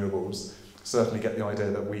more in renewables certainly get the idea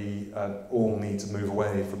that we all need to move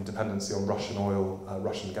away from dependency on Russian oil,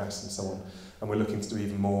 Russian gas and so on. And we're looking to do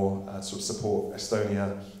even more sort of support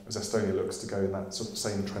Estonia as Estonia looks to go in that sort of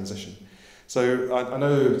same transition. So I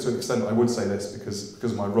know to an extent I would say this because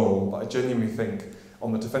of my role, but I genuinely think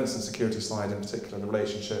on the defence and security side in particular, the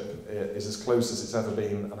relationship is as close as it's ever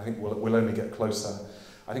been, and I think we'll only get closer.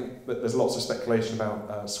 I think that there's lots of speculation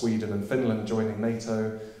about Sweden and Finland joining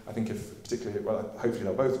NATO. I think if particularly, well, hopefully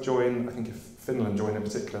they'll both join. I think if Finland join in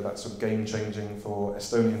particular, that's sort of game-changing for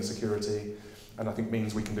Estonian security, and I think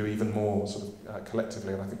means we can do even more sort of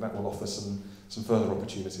collectively, and I think that will offer some further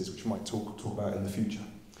opportunities which we might talk about in the future.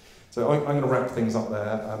 So I'm going to wrap things up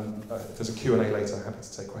there. If there's a Q&A later, happy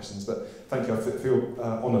to take questions. But thank you. I feel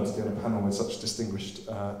honoured to be on a panel with such distinguished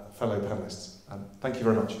fellow panellists. Thank you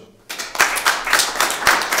very much.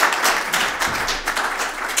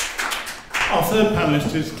 Our third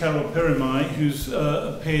panellist is Carol Perimai, who's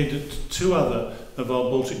appeared at two other of our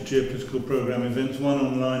Baltic Geopolitical Programme events, one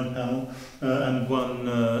online panel and one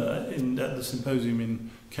at the symposium in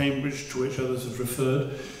Cambridge, to which others have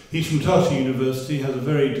referred. He's from Tartu University, has a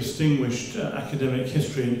very distinguished academic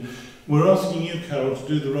history, and we're asking you, Carol, to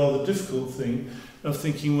do the rather difficult thing of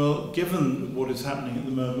thinking, well, given what is happening at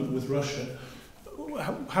the moment with Russia,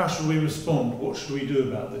 how should we respond? What should we do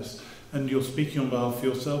about this? And you're speaking on behalf of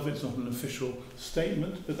yourself. It's not an official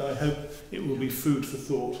statement, but I hope it will be food for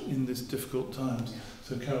thought in this difficult times.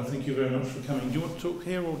 So, Carol, thank you very much for coming. Do you want to talk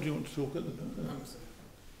here, or do you want to talk at the...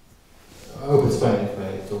 I hope it's fine if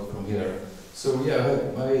I talk from here. So,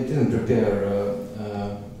 yeah, I didn't prepare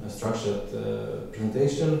a structured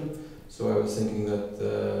presentation, so I was thinking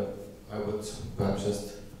that I would perhaps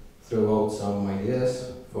just throw out some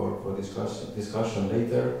ideas for discussion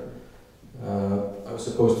later. I was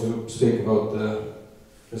supposed to speak about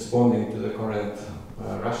responding to the current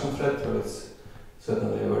Russian threat, but it's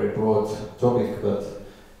certainly a very broad topic, but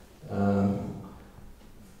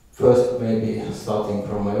first maybe starting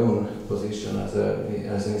from my own position as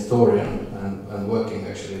an historian and working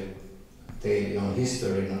actually daily on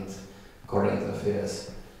history, not current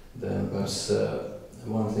affairs, then perhaps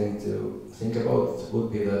one thing to think about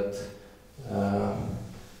would be that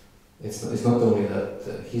it's not only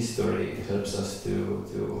that history helps us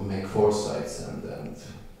to make foresights and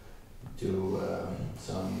do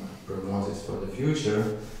some prognosis for the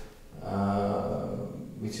future,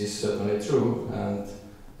 which is certainly true,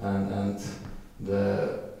 and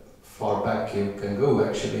the far back you can go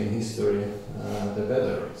actually in history, the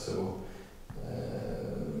better. So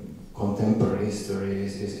contemporary history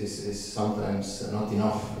is sometimes not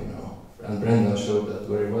enough, you know. And Brendan showed that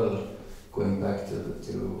very well, going back to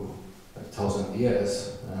 1,000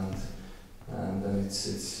 years, and then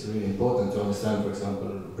it's really important to understand, for example,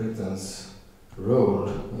 Britain's role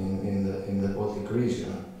in the Baltic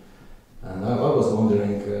region. And I was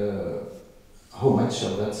wondering how much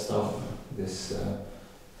of that stuff, this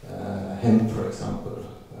hemp, for example,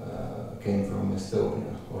 came from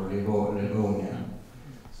Estonia or Livonia.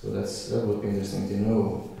 So that would be interesting to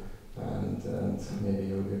know, and maybe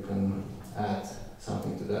you can add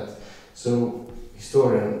something to that. So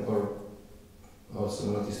historian, or also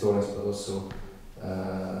not historians, but also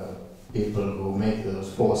people who make those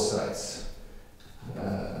foresights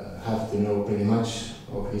have to know pretty much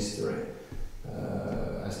of history.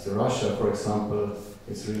 As to Russia, for example,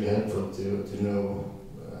 it's really helpful to know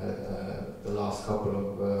the last couple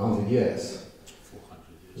of 100 years.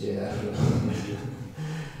 400 years. Yeah.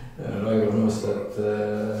 Raivo knows that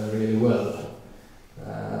really well.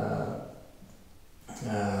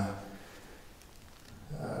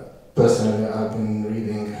 Personally, I've been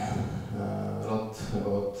reading a lot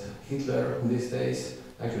about Hitler these days.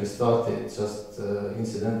 Actually started just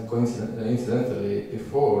incidentally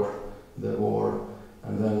before the war,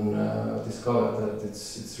 and then discovered that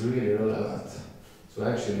it's really relevant. So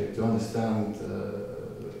actually, to understand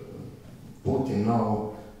Putin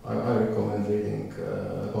now, I recommend reading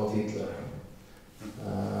about Hitler.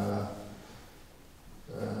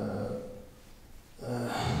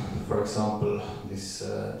 For example,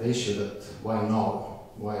 the issue that why now?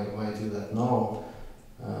 Why do that now?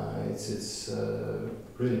 It's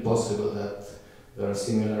really possible that there are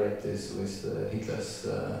similarities with Hitler's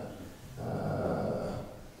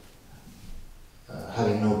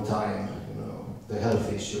having no time, you know, the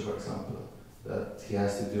health issue, for example, that he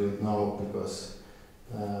has to do it now because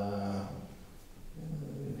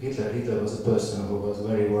Hitler was a person who was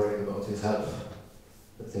very worried about his health,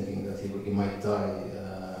 thinking that he might die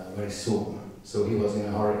very soon. So he was in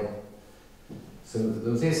a hurry. So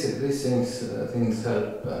these things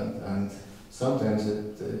help, and sometimes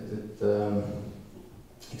it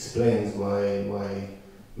explains why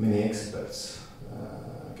many experts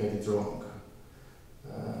get it wrong,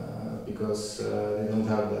 because they don't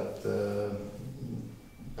have that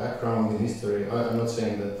background in history. I'm not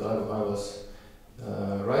saying that I was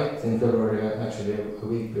right in February. Actually, a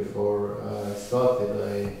week before it started,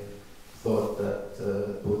 I thought that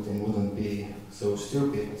Putin wouldn't be so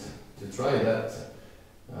stupid to try that.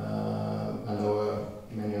 And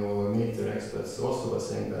many of our military experts also were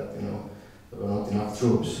saying that, you know, there were not enough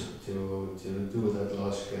troops to do that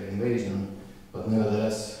large-scale invasion, but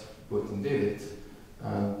nevertheless Putin did it.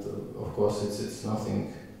 And of course it's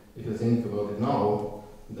nothing, if you think about it now,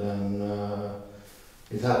 then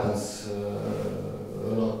it happens a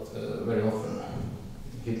lot, very often.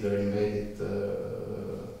 Hitler invaded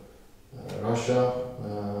Russia,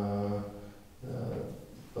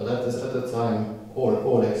 but at the time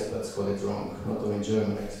all experts got it wrong, not only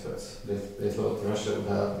German experts. They thought Russia would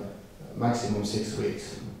have maximum 6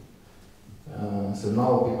 weeks. So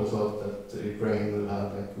now people thought that Ukraine will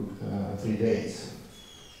have like 3 days.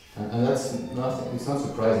 And that's nothing, it's not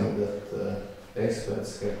surprising that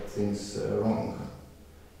experts get things wrong.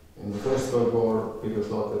 In the First World War, people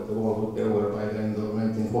thought that the war would be over by the end of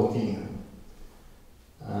 1914.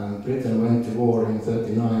 And Britain went to war in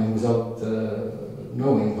 1939 without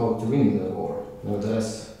knowing how to win the war.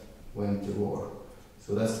 Nevertheless, went to war.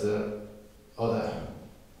 So that's the other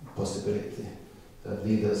possibility, that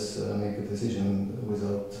leaders make a decision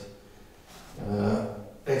without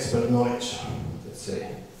expert knowledge, let's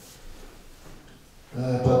say.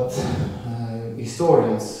 But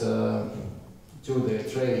historians do their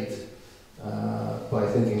trade by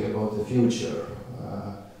thinking about the future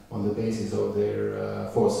on the basis of their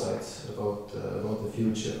foresights about the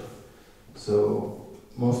future. So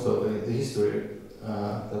most of the history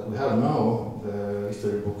that we have now, the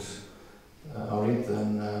history books, are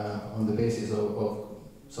written on the basis of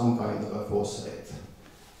some kind of a foresight.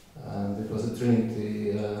 And it was a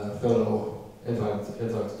Trinity fellow,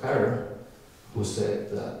 Edward Carr, who said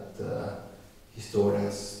that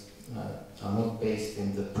historians are not based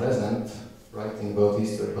in the present, writing about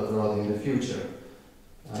history, but rather in the future.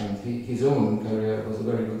 And his own career was a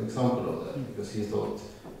very good example of that, because he thought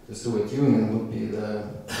the Soviet Union would be the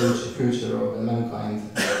future of mankind.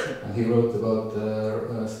 And he wrote about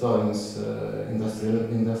Stalin's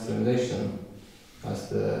industrialization as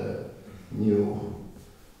the new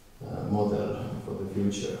model for the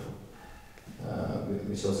future,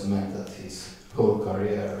 which also meant that his whole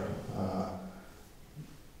career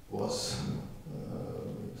was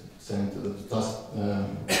sent to the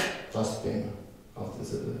dustbin after the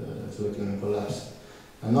Soviet Union collapsed.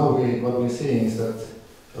 And now what we're seeing is that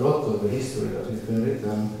a lot of the history that has been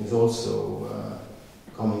written is also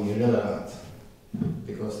becoming irrelevant,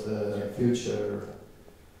 because the future,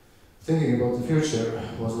 thinking about the future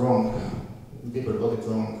was wrong. People got it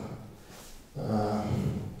wrong.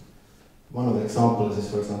 One of the examples is,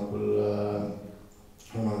 for example,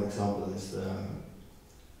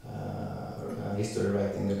 history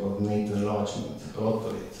writing about NATO enlargement. A lot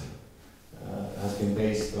of it has been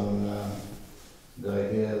based on the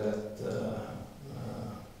idea that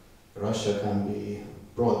Russia can be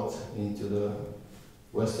brought into the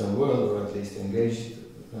Western world, or at least engaged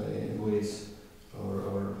with,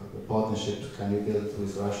 or the partnerships can be built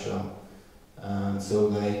with Russia. And so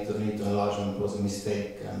the NATO enlargement was a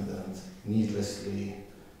mistake and needlessly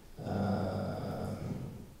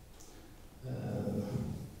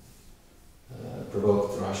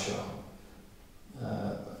provoked Russia.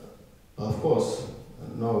 But of course,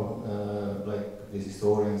 now, like these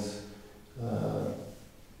historians,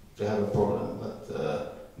 they have a problem, but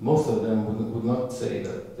most of them would not say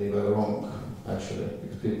that they were wrong, actually,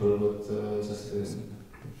 because people would just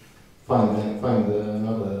find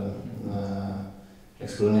another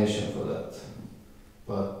explanation for that.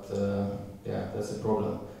 But yeah, that's a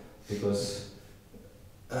problem, because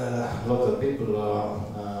a lot of people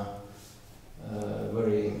are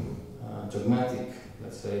very dogmatic,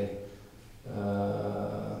 let's say.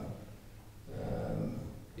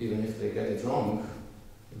 Even if they get it wrong,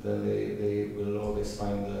 then they will always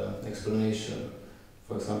find an explanation.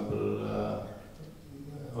 For example,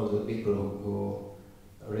 all the people who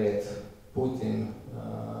read Putin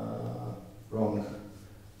wrong,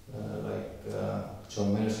 like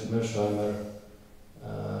John Mearsheimer,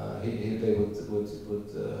 they would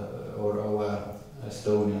or our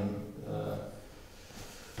Estonian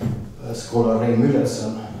scholar Ray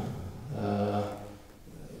Müllerson,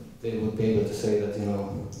 they would be able to say that, you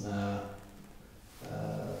know,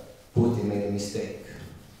 Putin made a mistake,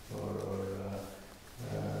 or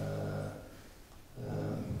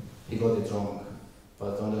he got it wrong.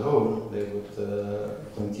 But on the whole, they would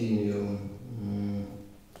continue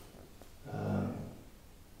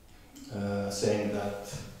saying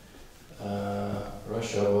that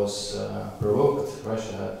Russia was provoked.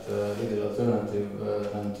 Russia had little alternative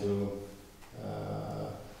than to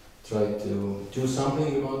try to do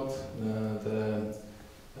something about the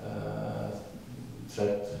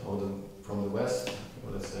threat from the West,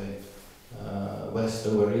 or let's say West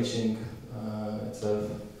overreaching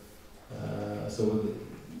itself.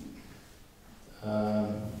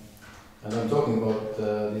 And I'm talking about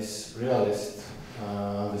this realist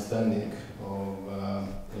understanding of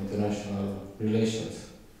international relations.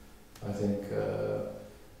 I think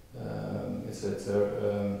it's a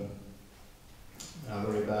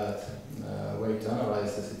very bad way to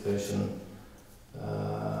analyze the situation.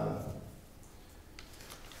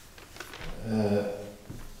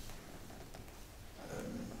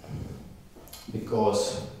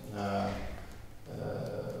 Because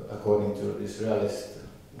according to this realist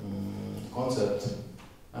concept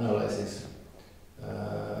analysis,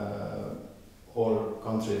 all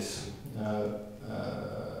countries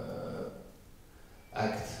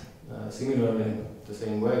act similarly, the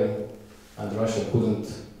same way, and Russia couldn't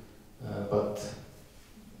but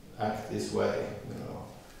act this way, you know.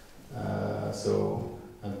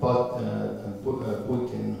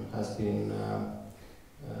 Putin has been,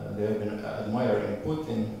 they have been admiring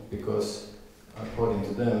Putin because, according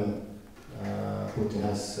to them, Putin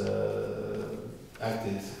has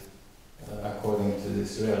acted according to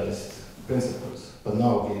these realist principles, but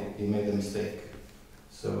now he made a mistake.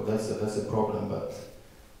 So that's a problem, but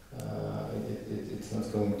it's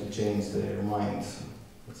not going to change their minds,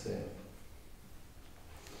 let's say.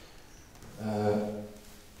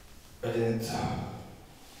 I didn't.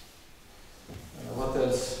 What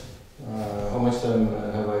else? How much time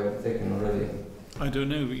have I taken already? I don't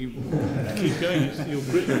know, but you keep going.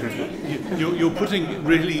 You're putting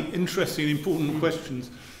really interesting, important questions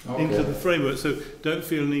into the framework, so don't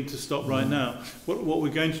feel a need to stop right now. What we're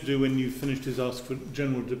going to do when you've finished is ask for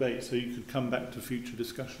general debate, so you could come back to future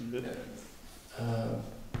discussion. But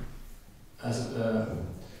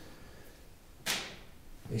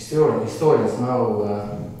historians now,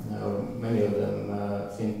 many of them are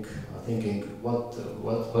thinking what's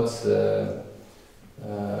the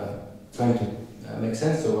trying to make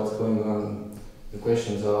sense of what's going on. The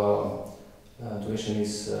questions are: the question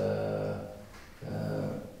is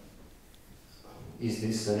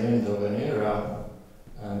this an end of an era?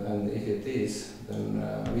 And if it is, then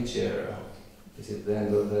which era? Is it the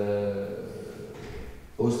end of the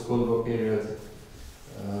post-Cold War period,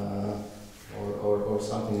 or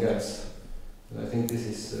something else? And I think this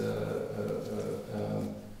is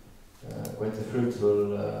quite a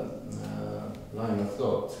fruitful line of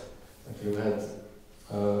thought. Actually, we had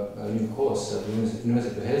a new course at the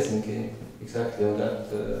University of Helsinki exactly on that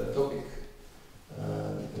topic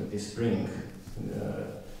this spring,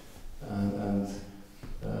 and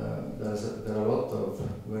there are a lot of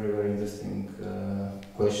very interesting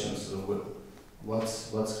questions. So what's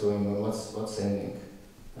going on? What's ending?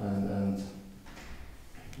 And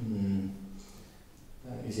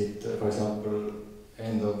is it, for example,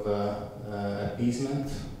 end of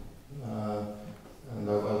appeasement? And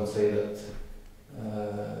I would say that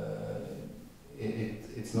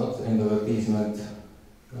it's not end of appeasement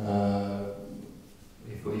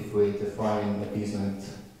if we define appeasement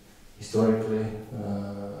historically,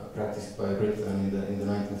 practiced by Britain in the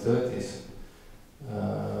 1930s.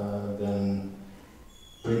 Then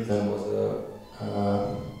Britain was a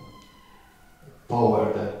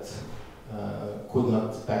power that could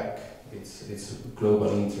not back its global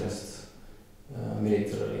interests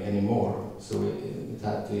militarily anymore, so it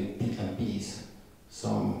had to appease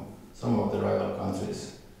some of the rival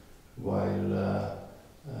countries, while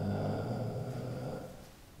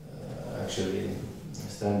actually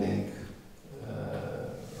standing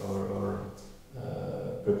or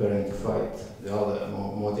preparing to fight the other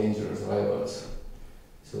more dangerous rivals.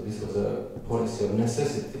 So this was a policy of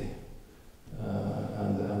necessity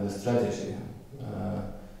and a strategy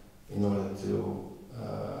in order to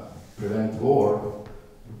prevent war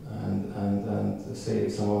and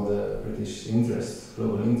save some of the British interests,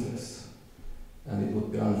 global interests. And it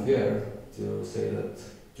would be unfair to say that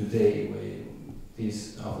today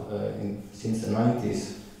since the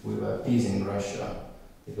 90s we were appeasing Russia,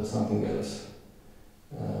 it was something else.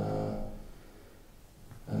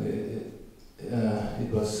 And it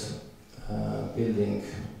was building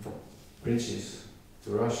bridges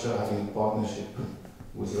to Russia, having a partnership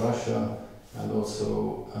with Russia, and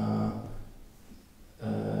also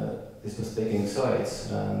this was taking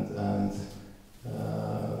sides, and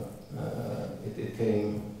it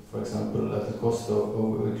came, for example, at the cost of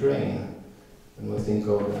Ukraine. And we think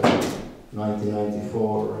of the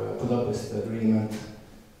 1994 Budapest Agreement.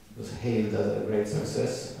 It was hailed as a great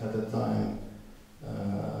success at the time.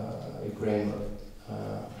 Ukraine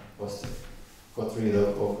got rid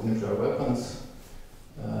of nuclear weapons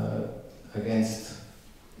against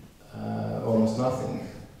almost nothing,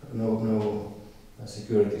 no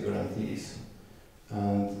security guarantees.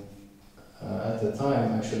 And at the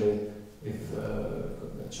time, actually, if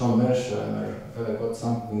John Mearsheimer got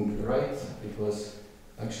something right, it was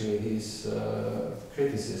actually his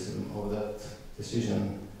criticism of that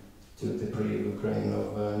decision to deprive Ukraine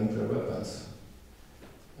of nuclear weapons.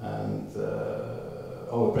 And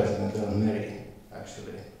our president, Leon Meri,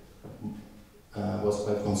 actually was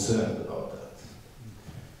quite concerned about that.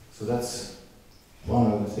 So that's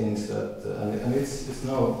one of the things that, and it's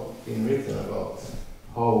now been written about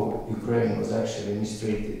how Ukraine was actually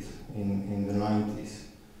mistreated in the 90s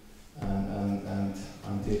and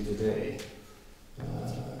until today.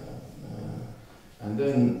 And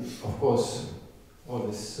then, of course, all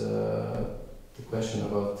this, the question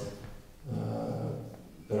about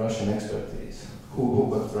the Russian expertise, who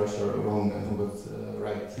got Russia wrong and who got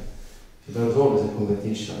right. So there was always a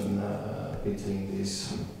competition between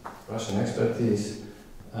this Russian expertise,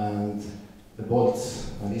 and the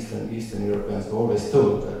Balts and Eastern Europeans were always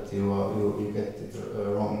told that you get it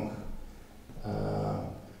wrong.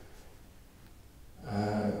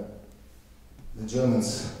 The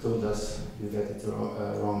Germans told us you get it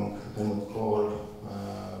wrong, Helmut Kohl,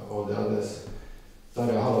 all the others.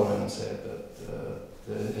 Darja Halonen said that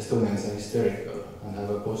the Estonians are hysterical and have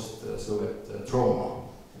a post-Soviet trauma.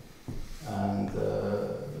 And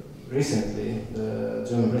recently, the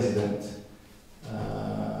German president,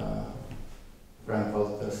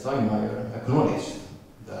 Frank-Walter Steinmeier, acknowledged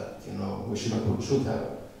that we should have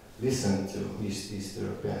listened to East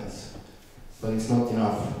Europeans, but it's not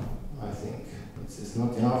enough. I think it's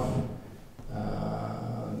not enough.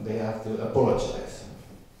 They have to apologize.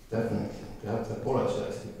 Definitely, they have to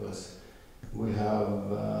apologize because we have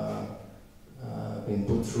been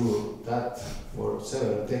put through that for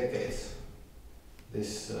several decades.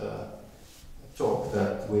 This talk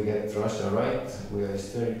that we get Russia right, we are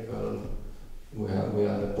hysterical, we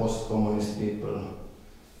are the post-communist people.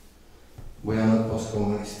 We are not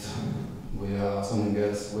post-communist. We are something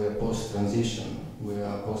else. We are post-transition. We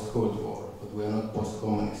are post-Cold War, but we are not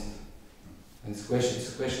post-communist. And it's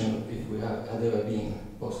a question if we had ever been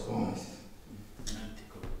post-communist.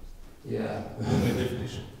 Yeah.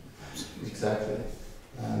 Exactly.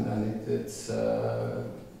 And it's a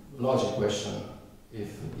logic question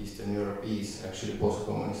if Eastern Europe is actually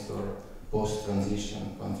post-communist or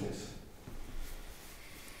post-transition countries.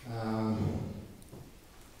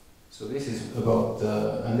 So this is about,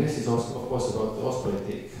 and this is also, of course, about the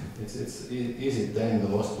Ostpolitik. Is it the end of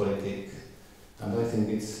Ostpolitik? And I think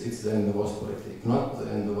it's the end of Ostpolitik, not the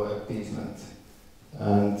end of appeasement.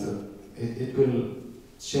 And it will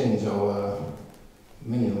change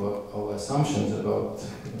many of our assumptions about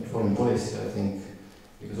foreign policy, I think,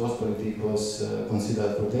 because Ostpolitik was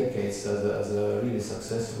considered for decades as a really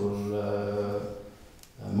successful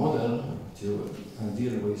model to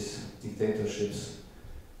deal with dictatorships.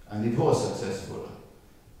 And it was successful,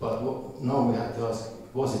 but now we have to ask,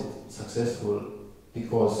 was it successful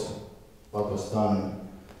because what was done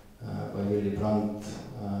by Willy Brandt,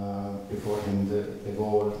 before him the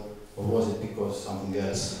Gaulle, or was it because something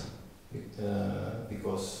else?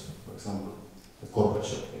 Because, for example, the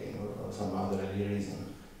Gorbachev came or some other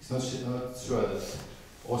reason. It's not sure that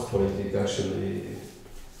Ostpolitik actually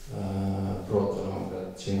brought along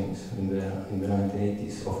that change in the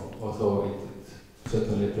 1980s, although it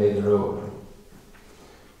certainly played a role.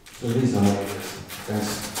 So these are my ideas.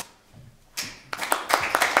 Thanks.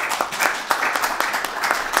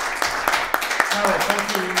 Harold, thank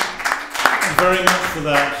you very much for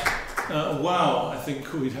that. Wow, I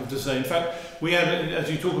think we'd have to say. In fact, we had, as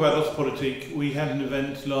you talk about Ostpolitik, we had an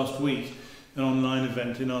event last week, an online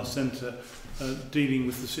event in our centre, dealing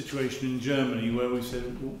with the situation in Germany, where we said,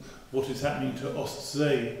 well, what is happening to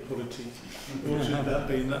Ostseepolitik? What should that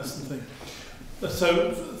be? And that's the thing.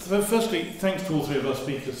 So, firstly, thanks to all three of our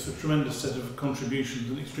speakers for a tremendous set of contributions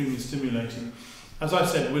and extremely stimulating. As I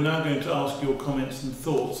said, we're now going to ask your comments and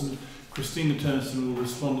thoughts, and Christina Turnison will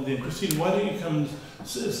respond at the end. Christina, why don't you come and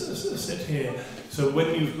sit here? So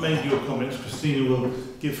when you've made your comments, Christina will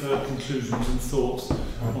give her conclusions and thoughts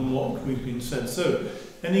on what we've been said. So,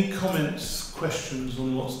 any comments, questions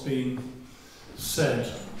on what's been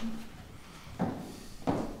said?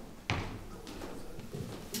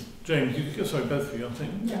 James, sorry, both of you, I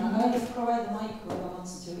think. Yeah, I'll provide the mic whoever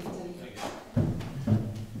wants to intervene.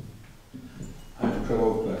 I'm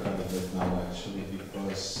provoked by kind of it now actually,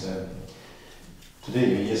 because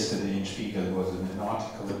today or yesterday in Spiegel was an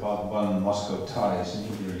article about one Moscow ties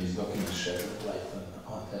newly released document shed light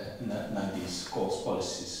on the 90s course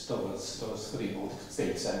policies towards three Baltic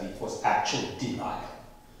states, and it was actually denial,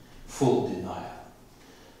 full denial.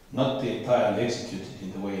 Not entirely executed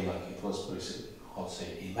in the way like it was, I would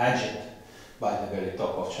say, imagined by the very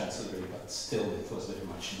top of Chancellery, but still it was very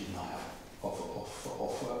much denial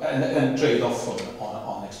and trade-off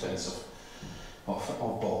on expense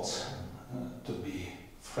of both, to be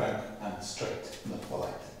frank and straight, not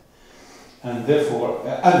polite. And therefore,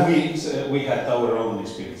 and we had our own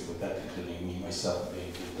experience with that, including me myself being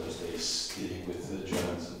in those days dealing with the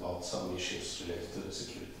Germans about some issues related to the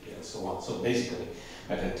security and so on. So basically,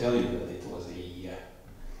 I can tell you that it was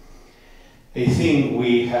a thing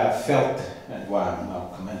we have felt, and why I'm now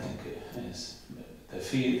commenting is the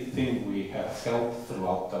thing we have felt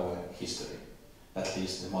throughout our history, at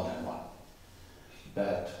least the modern one,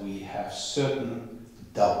 that we have certain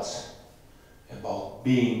doubts about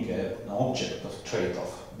being an object of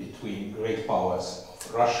trade-off between great powers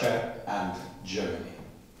of Russia and Germany.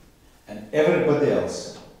 And everybody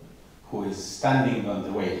else who is standing on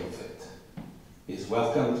the way of it is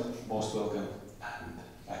welcomed, most welcomed, and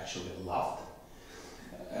actually loved.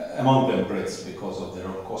 Among them Brits because of their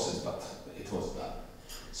own causes, but it was done.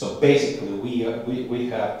 So basically we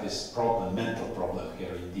have this problem, mental problem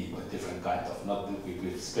here indeed, a different kind of, not that we've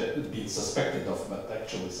been suspected of, but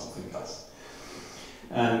actually something else.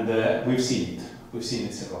 And we've seen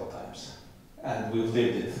it several times, and we've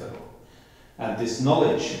lived it through. And this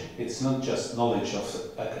knowledge, it's not just knowledge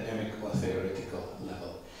of academic or theoretical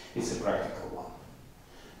level, it's a practical one.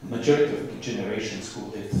 The majority of the generations who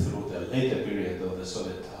lived through the later period of the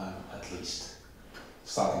Soviet time, at least,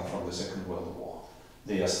 starting from the Second World War,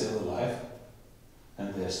 they are still alive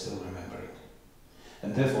and they are still remembering.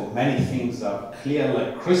 And therefore many things are clear,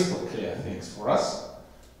 like crystal clear things for us,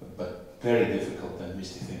 but very difficult and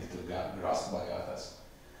misty things to grasp by others.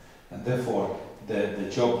 And therefore the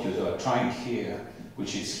job you are trying here,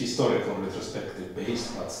 which is historical retrospective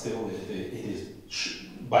based, but still it is,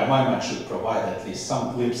 by my mind, should provide at least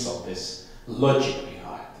some glimpse of this logic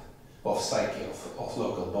behind, of psyche of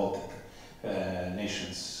local Baltic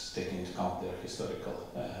nations, taking into account their historical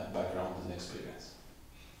background and experience.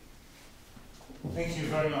 Thank you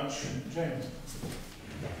very much, James.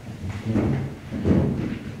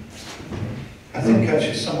 I think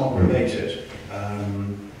actually somewhat related.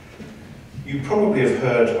 You probably have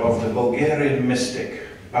heard of the Bulgarian mystic,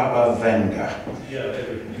 Baba Vanga.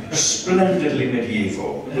 Yeah, splendidly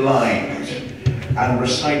medieval, blind, and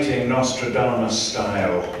reciting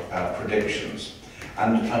Nostradamus-style predictions.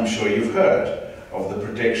 And I'm sure you've heard of the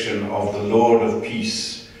prediction of the Lord of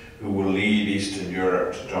Peace who will lead Eastern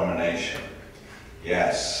Europe to domination.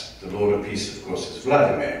 Yes, the Lord of Peace, of course, is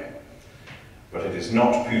Vladimir, but it is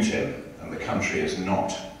not Putin, and the country is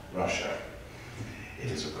not Russia.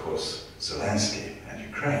 It is, of course, Zelensky and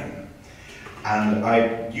Ukraine. And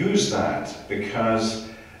I use that because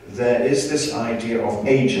there is this idea of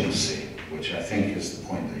agency, which I think is the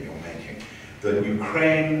point that you're making, that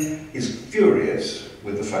Ukraine is furious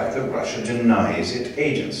with the fact that Russia denies it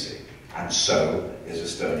agency, and so is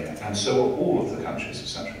Estonia, and so are all of the countries of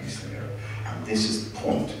Central and Eastern Europe. And this is the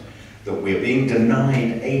point, that we're being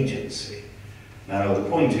denied agency. Now the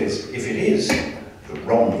point is, if it is the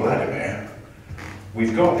wrong Vladimir,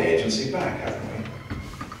 we've got the agency back, haven't we?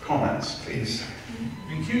 Comments, please.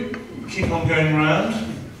 Thank you. Keep on going round.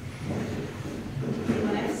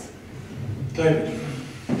 David.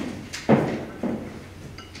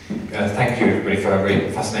 Thank you, everybody, for a really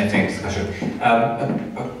fascinating discussion.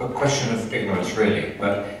 A question of ignorance, really,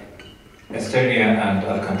 but Estonia and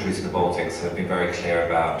other countries in the Baltics have been very clear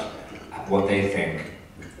about what they think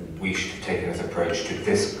we should have taken as approach to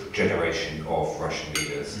this generation of Russian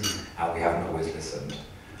leaders, and we haven't always listened.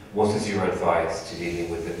 What is your advice to dealing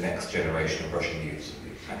with the next generation of Russian youth?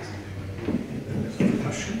 Thanks.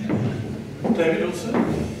 David, also?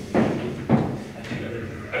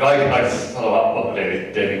 I'd like to follow up what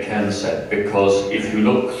David Ken said, because if you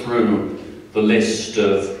look through the list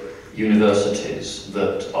of universities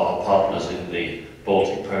that are partners in the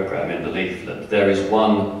Baltic programme in the leaflet, there is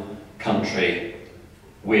one country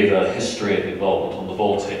with a history of involvement on the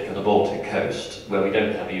Baltic and the Baltic coast, where we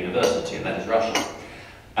don't have a university, and that is Russia.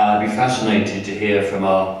 And I'd be fascinated to hear from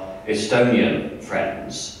our Estonian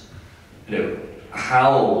friends,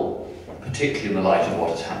 how, particularly in the light of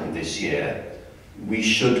what has happened this year, we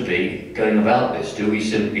should be going about this. Do we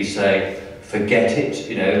simply say, forget it,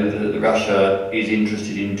 Russia is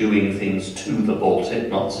interested in doing things to the Baltic,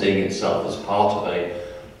 not seeing itself as part of a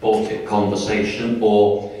Baltic conversation,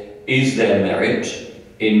 or is there merit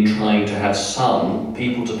in trying to have some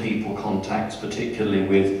people-to-people contacts, particularly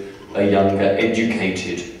with a younger,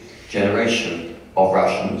 educated generation of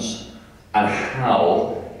Russians, and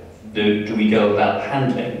how do we go about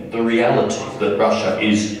handling the reality that Russia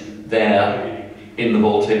is there in the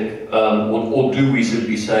Baltic, or do we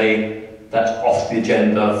simply say that's off the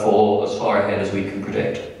agenda for as far ahead as we can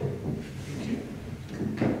predict?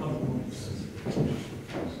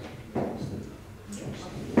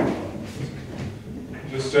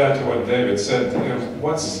 Just to add to what David said,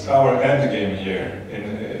 what's our end game here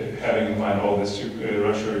in having in mind all this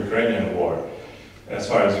Russia-Ukrainian war, as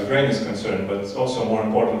far as Ukraine is concerned, but it's also more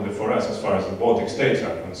importantly for us as far as the Baltic states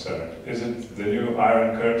are concerned? Is it the new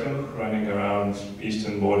Iron Curtain running around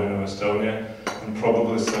eastern border of Estonia and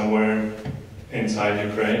probably somewhere inside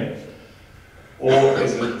Ukraine? Or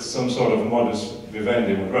is it some sort of modus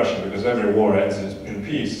vivendi with Russia, because every war ends in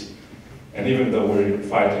peace? And even though we're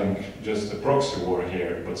fighting just a proxy war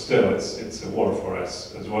here, but still it's a war for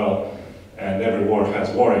us as well, and every war has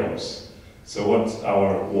war aims. So what's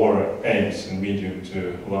our war aims in medium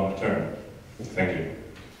to long term? Thank you.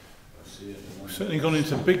 We've certainly gone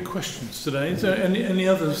into big questions today. Is there any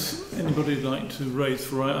others anybody would like to raise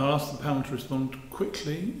for? I'll ask the panel to respond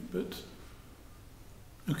quickly, but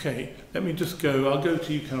okay, let me just go. I'll go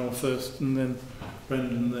to you, Carol, first, and then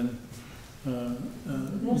Brendan, then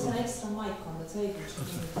there's an extra mic on the table.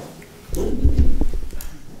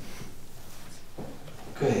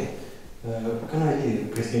 Okay. Can I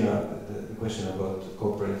give Christina the question about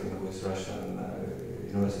cooperating with Russian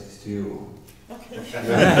universities to you? I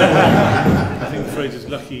think the phrase is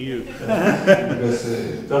lucky you. Because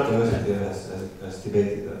Tartu University has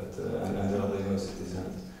debated that, and other universities,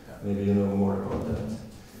 and maybe you know more about that.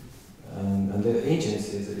 And the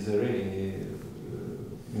agency is a really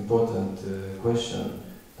important question,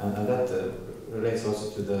 and that relates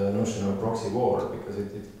also to the notion of proxy war, because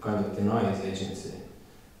it kind of denies agency.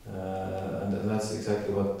 And that's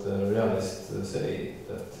exactly what realists say,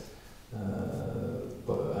 that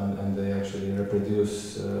and they actually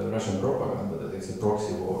reproduce Russian propaganda that it's a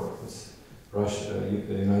proxy war. It's Russia,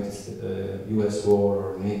 US war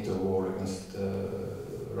or NATO war against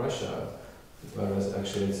Russia, whereas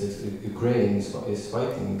actually it's Ukraine is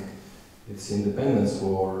fighting its independence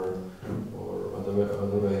war, or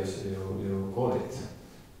other ways you call it,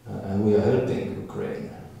 and we are helping Ukraine.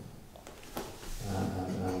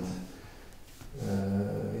 And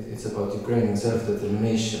it's about Ukrainian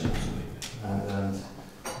self-determination, and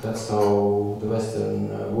that's how the Western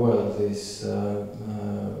world is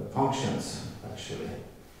functions. Actually,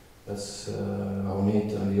 that's how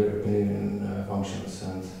NATO and the European Union functions,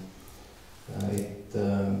 and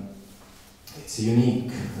it's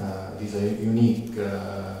unique. These are unique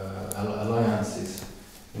alliances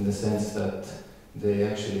in the sense that they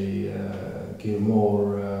actually give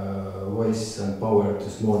more voice and power to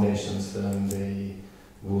small nations than they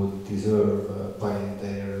would deserve by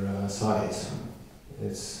their size.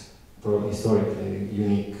 It's probably historically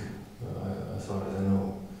unique, as far as I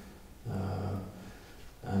know.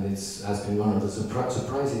 And it has been one of the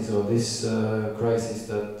surprises of this crisis,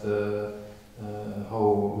 that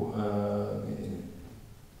how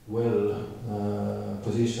well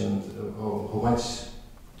positioned, how much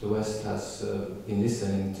the West has been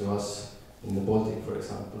listening to us in the Baltic, for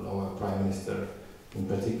example. Our Prime Minister in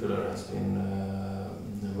particular has been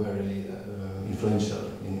very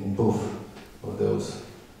influential in both of those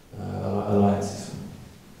alliances.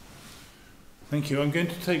 Thank you. I'm going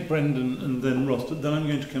to take Brendan and then Ross, but then I'm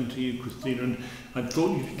going to come to you, Christina, and I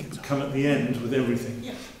thought you'd come at the end with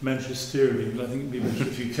everything, magisterially, but I think it'd be better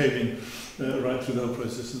if you came in right through the whole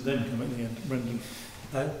process and then come at the end. Brendan.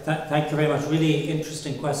 Thank you very much. Really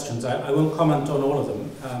interesting questions. I won't comment on all of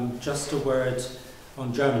them. Just a word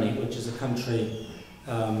on Germany, which is a country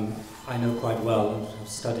I know quite well and have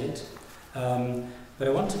studied. But I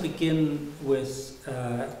want to begin with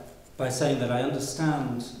by saying that I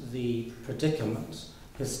understand the predicament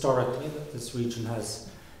historically that this region has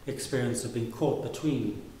experienced of being caught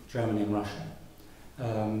between Germany and Russia,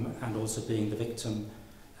 and also being the victim,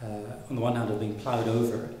 on the one hand, of being ploughed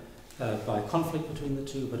over by conflict between the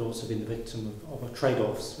two, but also being the victim of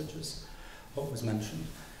trade-offs, which is what was mentioned.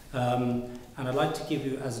 And I'd like to give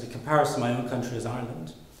you, as a comparison, my own country is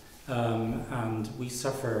Ireland. And we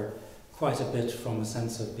suffer quite a bit from a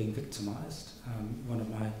sense of being victimised. One of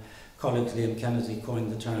my colleagues, Liam Kennedy,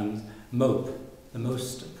 coined the term MOPE, the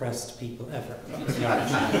most oppressed people ever. That was the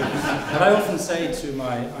Irish. But I often say to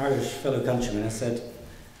my Irish fellow countrymen, I said,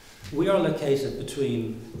 we are located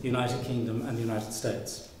between the United Kingdom and the United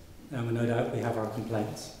States. And no doubt we have our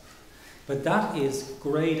complaints. But that is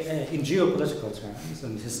grade A, in geopolitical terms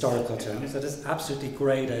and historical terms, that is absolutely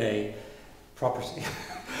grade A property.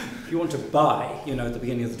 If you want to buy, you know, at the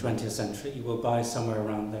beginning of the 20th century, you will buy somewhere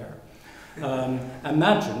around there.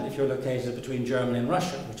 Imagine if you're located between Germany and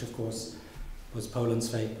Russia, which of course was Poland's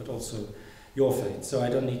fate, but also your fate. So I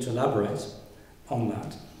don't need to elaborate on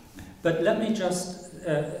that. But let me just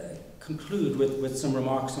conclude with some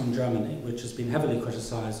remarks on Germany, which has been heavily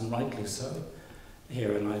criticised, and rightly so,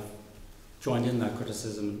 here, and I've joined in that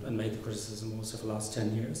criticism and made the criticism also for the last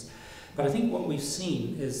 10 years. But I think what we've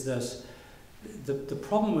seen is that the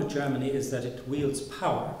problem with Germany is that it wields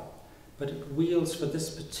power, but it wields for this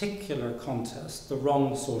particular contest the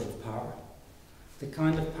wrong sort of power. The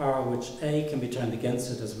kind of power which A, can be turned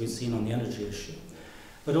against it, as we've seen on the energy issue,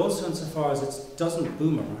 but also insofar as it doesn't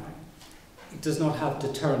boomerang, it does not have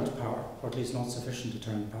deterrent power, or at least not sufficient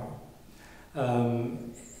deterrent power.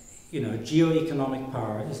 You know, geo-economic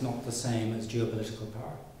power is not the same as geopolitical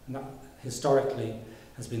power. And that historically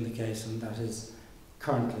has been the case, and that is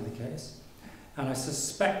currently the case. And I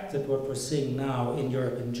suspect that what we're seeing now in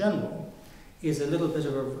Europe in general is a little bit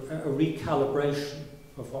of a recalibration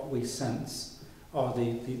of what we sense are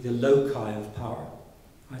the loci of power.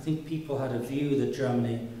 I think people had a view that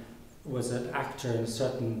Germany was an actor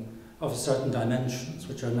in of certain dimensions,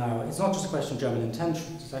 which are now, it's not just a question of German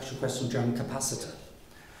intentions, it's actually a question of German capacity.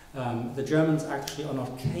 The Germans actually are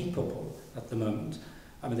not capable at the moment.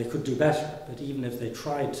 I mean, they could do better, but even if they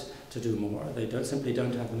tried to do more, they simply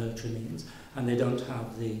don't have the military means, and they don't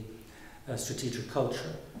have the strategic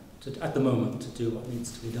culture at the moment to do what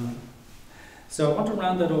needs to be done. So I want to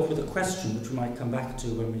round that off with a question, which we might come back to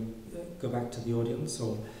when we go back to the audience,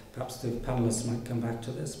 or perhaps the panelists might come back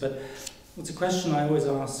to this. But it's a question I always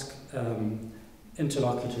ask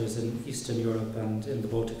interlocutors in Eastern Europe and in the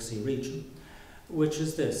Baltic Sea region, which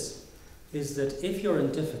is this, is that if you're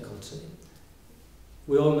in difficulty,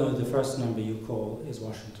 we all know the first number you call is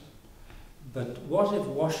Washington. But what if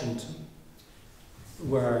Washington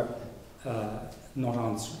were not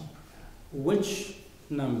answering? Which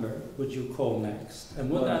number would you call next? And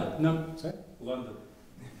would that number... Sorry? London.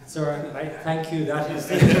 Sorry, thank you. That is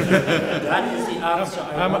the answer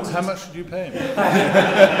I wanted. How much did you pay him?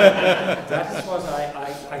 That is what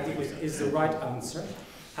I think is the right answer.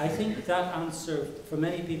 I think that answer for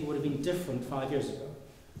many people would have been different 5 years ago.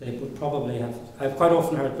 They would probably have... I've quite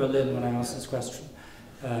often heard Berlin when I asked this question,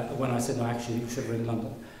 when I said, no, actually, you should ring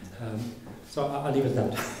London. So I'll leave it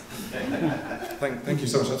at that. Thank you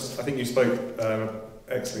so much. I think you spoke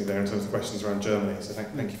excellently there in terms of questions around Germany, so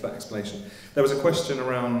thank you for that explanation. There was a question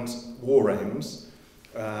around war aims.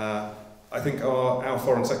 I think our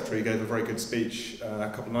Foreign Secretary gave a very good speech a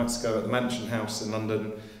couple of nights ago at the Mansion House in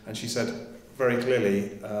London, and she said very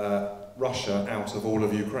clearly, Russia out of all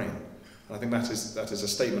of Ukraine. And I think that is a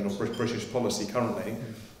statement of British policy currently.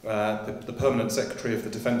 The permanent secretary of the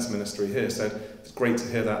Defence Ministry here said, it's great to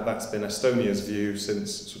hear that that's been Estonia's view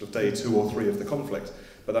since sort of day 2 or 3 of the conflict,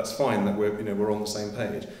 but that's fine that we're on the same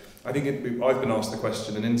page. I think I've been asked the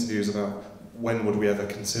question in interviews about when would we ever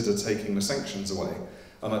consider taking the sanctions away.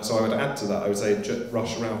 And so I would add to that, I would say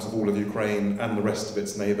Russia out of all of Ukraine and the rest of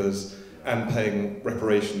its neighbours, and paying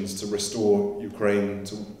reparations to restore Ukraine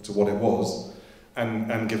to what it was,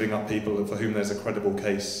 and giving up people for whom there's a credible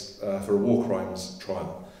case for a war crimes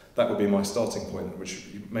trial. That would be my starting point, which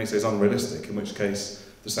you may say is unrealistic, in which case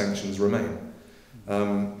the sanctions remain.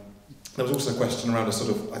 There was also a question around a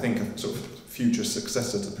sort of future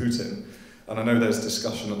successor to Putin, and I know there's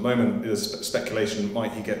discussion at the moment, there's speculation,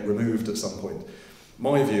 might he get removed at some point.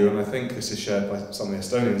 My view, and I think this is shared by some of the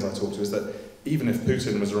Estonians I talked to, is that even if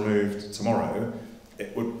Putin was removed tomorrow,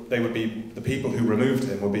 the people who removed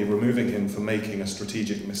him would be removing him for making a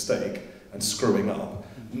strategic mistake and screwing up,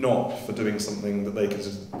 not for doing something that they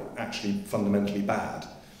consider actually fundamentally bad.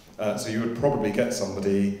 So you would probably get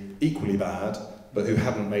somebody equally bad, but who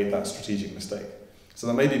hadn't made that strategic mistake. So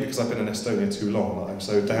that may be because I've been in Estonia too long that I'm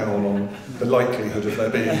so down on the likelihood of there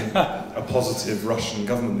being a positive Russian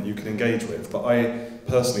government that you can engage with. But I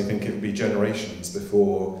personally think it would be generations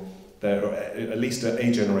before at least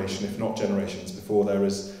a generation, if not generations, before there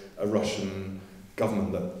is a Russian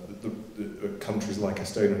government that countries like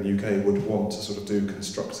Estonia and the UK would want to sort of do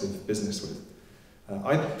constructive business with.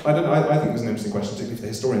 I think it's an interesting question, particularly for the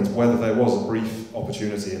historians, whether there was a brief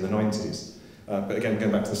opportunity in the 90s. But again,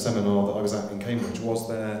 going back to the seminar that I was at in Cambridge, was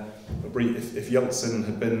there a brief, if Yeltsin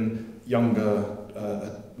had been younger,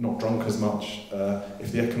 not drunk as much,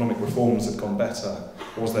 if the economic reforms had gone better,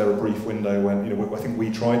 was there a brief window when, I think we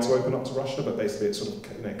tried to open up to Russia, but basically it sort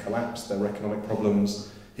of collapsed, there were economic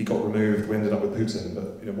problems, he got removed, we ended up with Putin,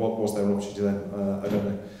 but what was there an opportunity then? I don't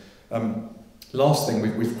know. Last thing,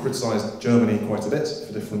 we've criticised Germany quite a bit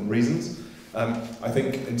for different reasons. I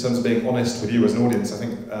think, in terms of being honest with you as an audience, I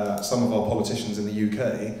think some of our politicians in the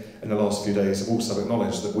UK in the last few days have also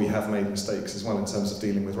acknowledged that we have made mistakes as well in terms of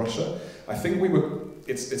dealing with Russia. I think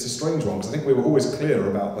it's a strange one, because I think we were always clear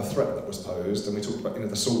about the threat that was posed, and we talked about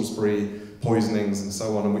the Salisbury poisonings and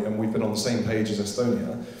so on, and we've been on the same page as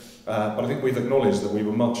Estonia. But I think we've acknowledged that we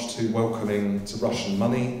were much too welcoming to Russian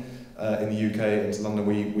money. In the UK, into London,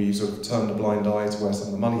 we sort of turned a blind eye to where some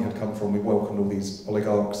of the money had come from. We welcomed all these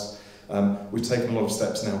oligarchs. We've taken a lot of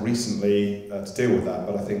steps now recently to deal with that,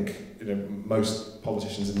 but I think most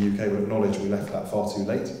politicians in the UK would acknowledge we left that far too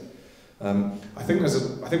late. I think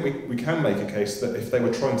we can make a case that if they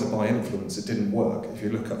were trying to buy influence, it didn't work. If you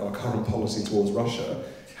look at our current policy towards Russia,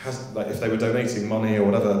 if they were donating money or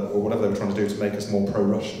whatever they were trying to do to make us more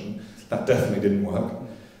pro-Russian, that definitely didn't work.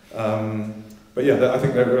 But yeah, I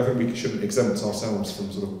think we shouldn't exempt ourselves from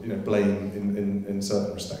sort of blame in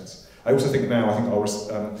certain respects. I also think now,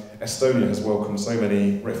 Estonia has welcomed so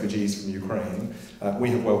many refugees from Ukraine. We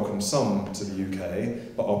have welcomed some to the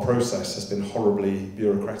UK, but our process has been horribly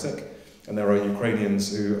bureaucratic. And there are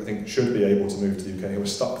Ukrainians who I think should be able to move to the UK who are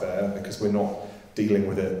stuck there because we're not dealing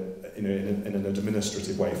with it in an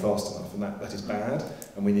administrative way fast enough. And that is bad,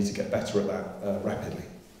 and we need to get better at that rapidly.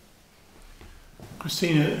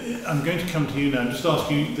 Christina, I'm going to come to you now and just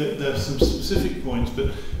ask you that there are some specific points,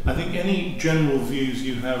 but I think any general views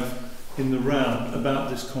you have in the round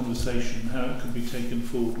about this conversation, how it could be taken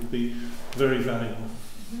forward, would be very valuable.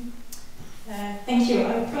 Thank you.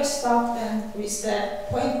 I will first start then with the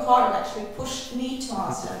point Carl actually pushed me to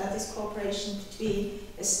answer, that is cooperation between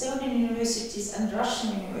Estonian universities and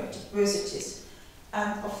Russian universities.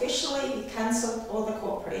 And officially we cancelled all the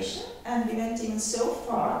cooperation, and we went even so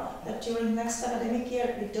far that during next academic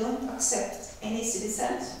year we don't accept any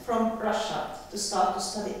citizens from Russia to start to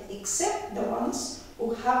study, except the ones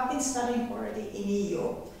who have been studying already in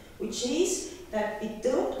EU, which is that we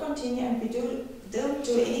don't continue and we don't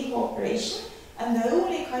do any cooperation, and the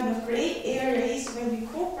only kind of grey area is when we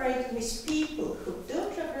cooperate with people who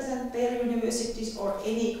don't represent their universities or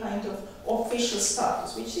any kind of official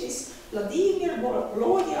status, which is Vladimir,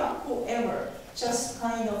 Volodya, whoever, just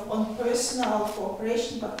kind of on personal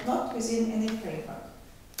cooperation, but not within any framework.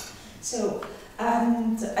 So,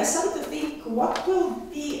 and I started to think, what will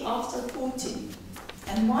be after Putin?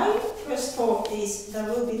 And my first thought is, there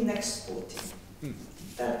will be next Putin.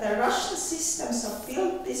 That the Russian systems are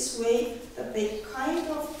built this way, that they kind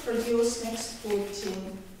of produce next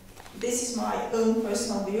Putin. This is my own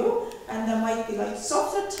personal view, and there might be like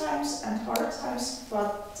softer times and harder times,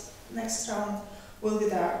 but next round will be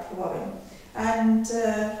there probably. And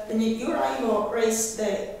when you, Raivo, raised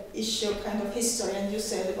the issue kind of history, and you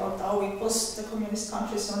said about are we post the communist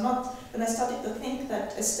countries or not, then I started to think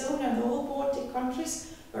that Estonia and all Baltic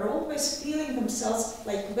countries were always feeling themselves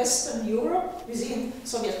like Western Europe within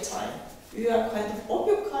Soviet time. We were kind of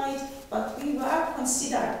occupied, but we were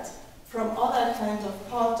considered from other kind of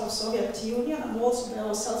part of Soviet Union and also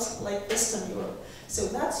ourselves like Western Europe. So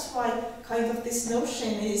that's why kind of this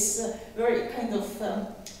notion is very kind of,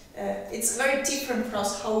 it's very different for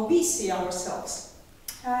us how we see ourselves.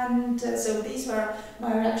 And so these were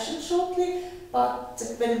my reactions shortly, but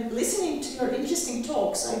when listening to your interesting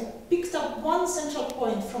talks, I picked up one central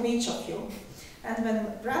point from each of you. And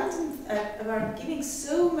when Brandon were giving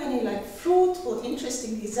so many like fruitful,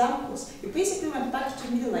 interesting examples, you basically went back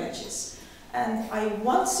to Middle Ages. And I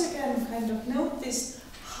once again kind of noticed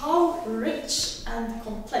how rich and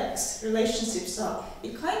complex relationships are. We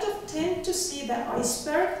kind of tend to see the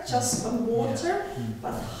iceberg just on water,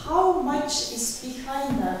 but how much is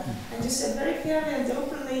behind that? And you said very fairly and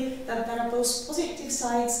openly that there are both positive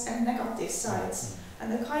sides and negative sides.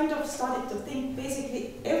 And I kind of started to think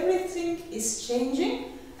basically everything is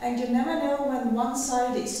changing, and you never know when one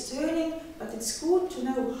side is turning, but it's good to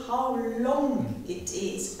know how long it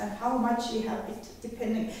is and how much we have it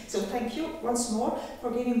depending. So thank you once more for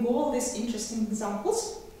giving all these interesting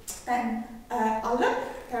examples. And Alan,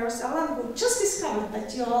 Paris Alan, who just discovered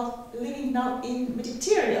that you are living now in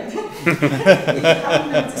Mediterranean. If you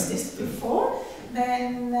haven't noticed this before,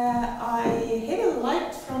 then I heavily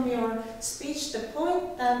liked from your speech the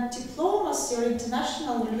point that diplomacy or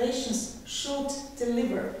international relations should deliver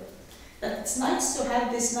nice to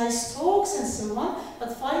have these nice talks and so on,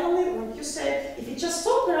 but finally, like you said, if you just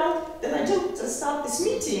talk around, then I don't start this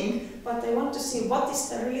meeting, but I want to see what is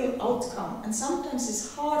the real outcome. And sometimes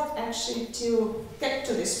it's hard actually to get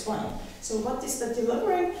to this point. So what is the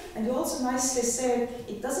delivering? And you also nicely said,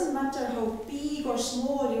 it doesn't matter how big or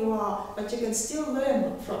small you are, but you can still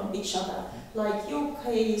learn from each other. Like UK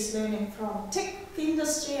is learning from tech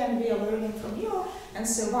industry and we are learning from you, and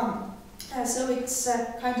so on. So it's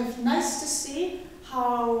kind of nice to see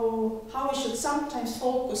how we should sometimes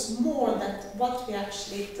focus more on what we're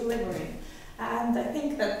actually delivering. And I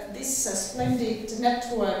think that this splendid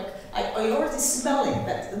network, I already smelling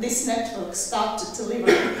that this network started to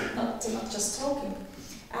deliver, not just talking.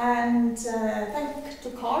 And thank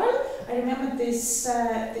to Carl, I remember this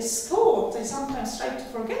thought I sometimes try to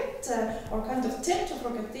forget, or kind of tend to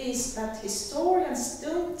forget, is that historians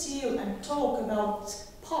don't deal and talk about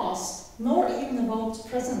past, nor even about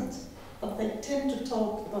present, but they tend to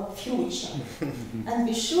talk about future. And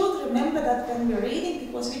we should remember that when we're reading,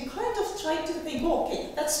 because we kind of try to think,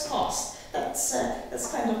 okay, that's past,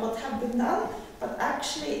 that's kind of what have been done, but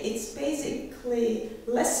actually it's basically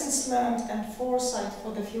lessons learned and foresight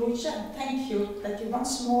for the future. And thank you that you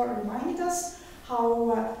once more reminded us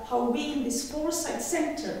how we in this Foresight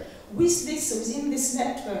Center, within this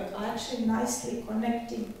network, are actually nicely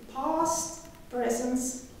connecting past,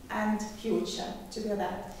 present, and future together.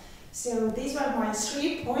 So these were my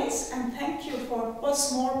 3 points, and thank you for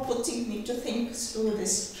once more putting me to think through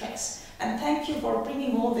these tracks. And thank you for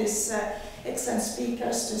bringing all these excellent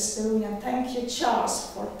speakers to Estonia. And thank you,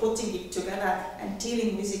 Charles, for putting it together and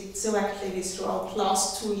dealing with it so actively throughout the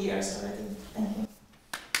last 2 years already. Thank you.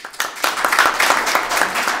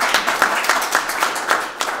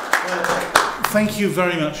 Thank you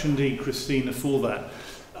very much indeed, Christina, for that.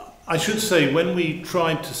 I should say, when we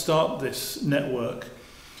tried to start this network,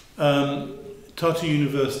 Tartu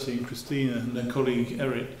University and Christina and their colleague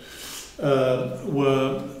Erik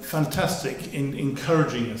were fantastic in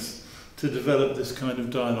encouraging us to develop this kind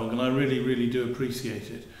of dialogue, and I really, really do appreciate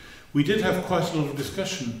it. We did have quite a lot of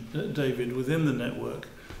discussion, David, within the network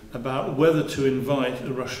about whether to invite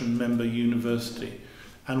a Russian member university,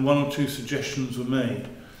 and 1 or 2 suggestions were made.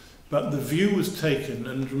 But the view was taken,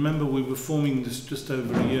 and remember we were forming this just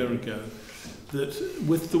over a year ago, that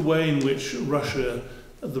with the way in which Russia,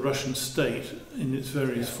 the Russian state in its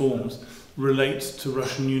various forms, relates to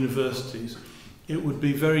Russian universities, it would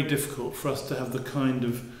be very difficult for us to have the kind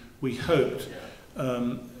of, we hoped,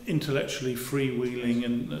 intellectually freewheeling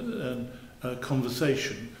and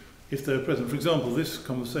conversation if they were present. For example, this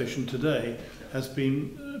conversation today has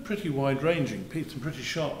been pretty wide-ranging. Some pretty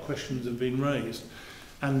sharp questions have been raised.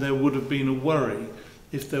 And there would have been a worry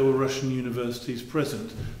if there were Russian universities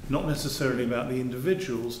present, not necessarily about the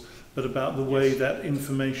individuals, but about the way that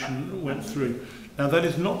information went through. Now, that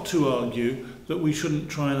is not to argue that we shouldn't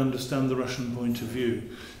try and understand the Russian point of view.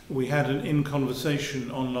 We had an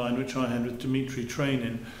in-conversation online, which I had with Dmitry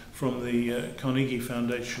Trainin from the Carnegie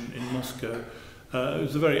Foundation in Moscow. It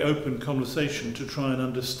was a very open conversation to try and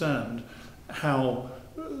understand how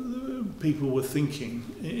people were thinking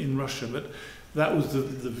in Russia. But that was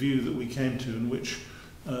the view that we came to, in which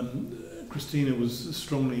Christina was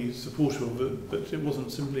strongly supportive of it, but it wasn't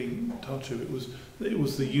simply Tartu, it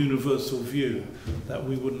was the universal view that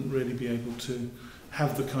we wouldn't really be able to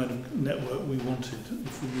have the kind of network we wanted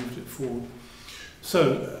if we moved it forward.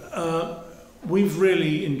 So we've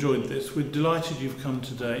really enjoyed this. We're delighted you've come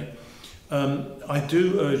today. I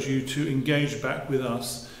do urge you to engage back with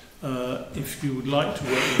us if you would like to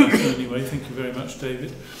work with us in any way. Thank you very much,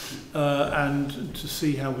 David. And to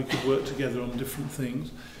see how we could work together on different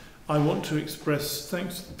things. I want to express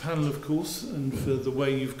thanks to the panel, of course, and for the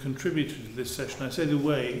way you've contributed to this session. I say the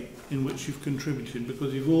way in which you've contributed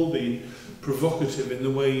because you've all been provocative in the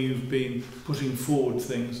way you've been putting forward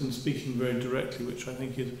things and speaking very directly, which I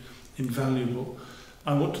think is invaluable.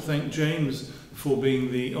 I want to thank James for being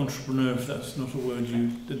the entrepreneur, if that's not a word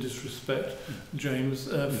you disrespect, James,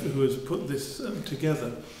 who has put this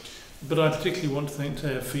together. But I particularly want to thank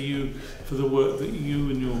Taya for the work that you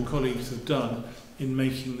and your colleagues have done in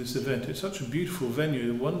making this event. It's such a beautiful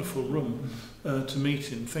venue, a wonderful room to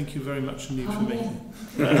meet in. Thank you very much indeed for making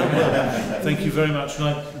it. Thank you very much. And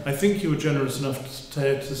I think you were generous enough,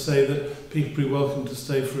 Taya, to say that people are welcome to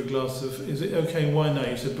stay for a glass of, is it okay wine now?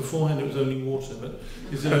 You said beforehand it was only water, but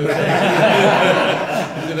is it okay?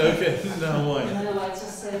 Is it okay now wine? No, I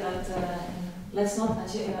just say that let's not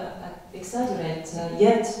exaggerate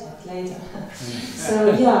yet, but later.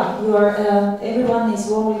 So yeah, everyone is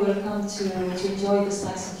warmly welcome to enjoy the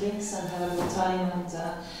snacks and drinks and have a good time and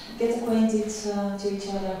get acquainted to each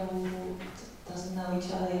other who doesn't know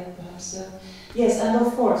each other yet, perhaps. So, yes, and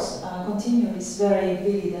of course, continue this very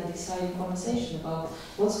vivid and exciting conversation about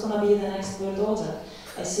what's going to be the next world order.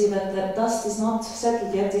 I see that the dust is not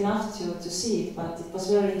settled yet enough to see it, but it was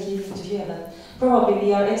very keen to hear that probably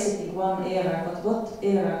we are exiting one era, but what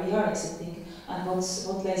era we are exiting and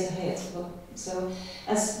what lays ahead. So,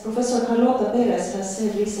 as Professor Carlota Perez has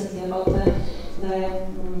said recently about the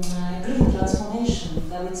green transformation,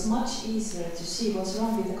 that it's much easier to see what's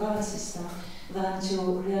wrong with the current system than to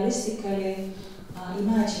realistically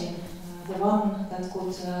imagine the one that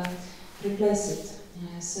could replace it.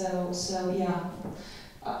 So yeah,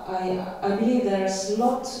 I believe there's a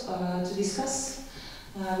lot to discuss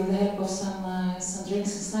with the help of some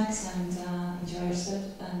drinks and snacks, and enjoy yourself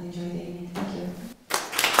and enjoy the evening. Thank you.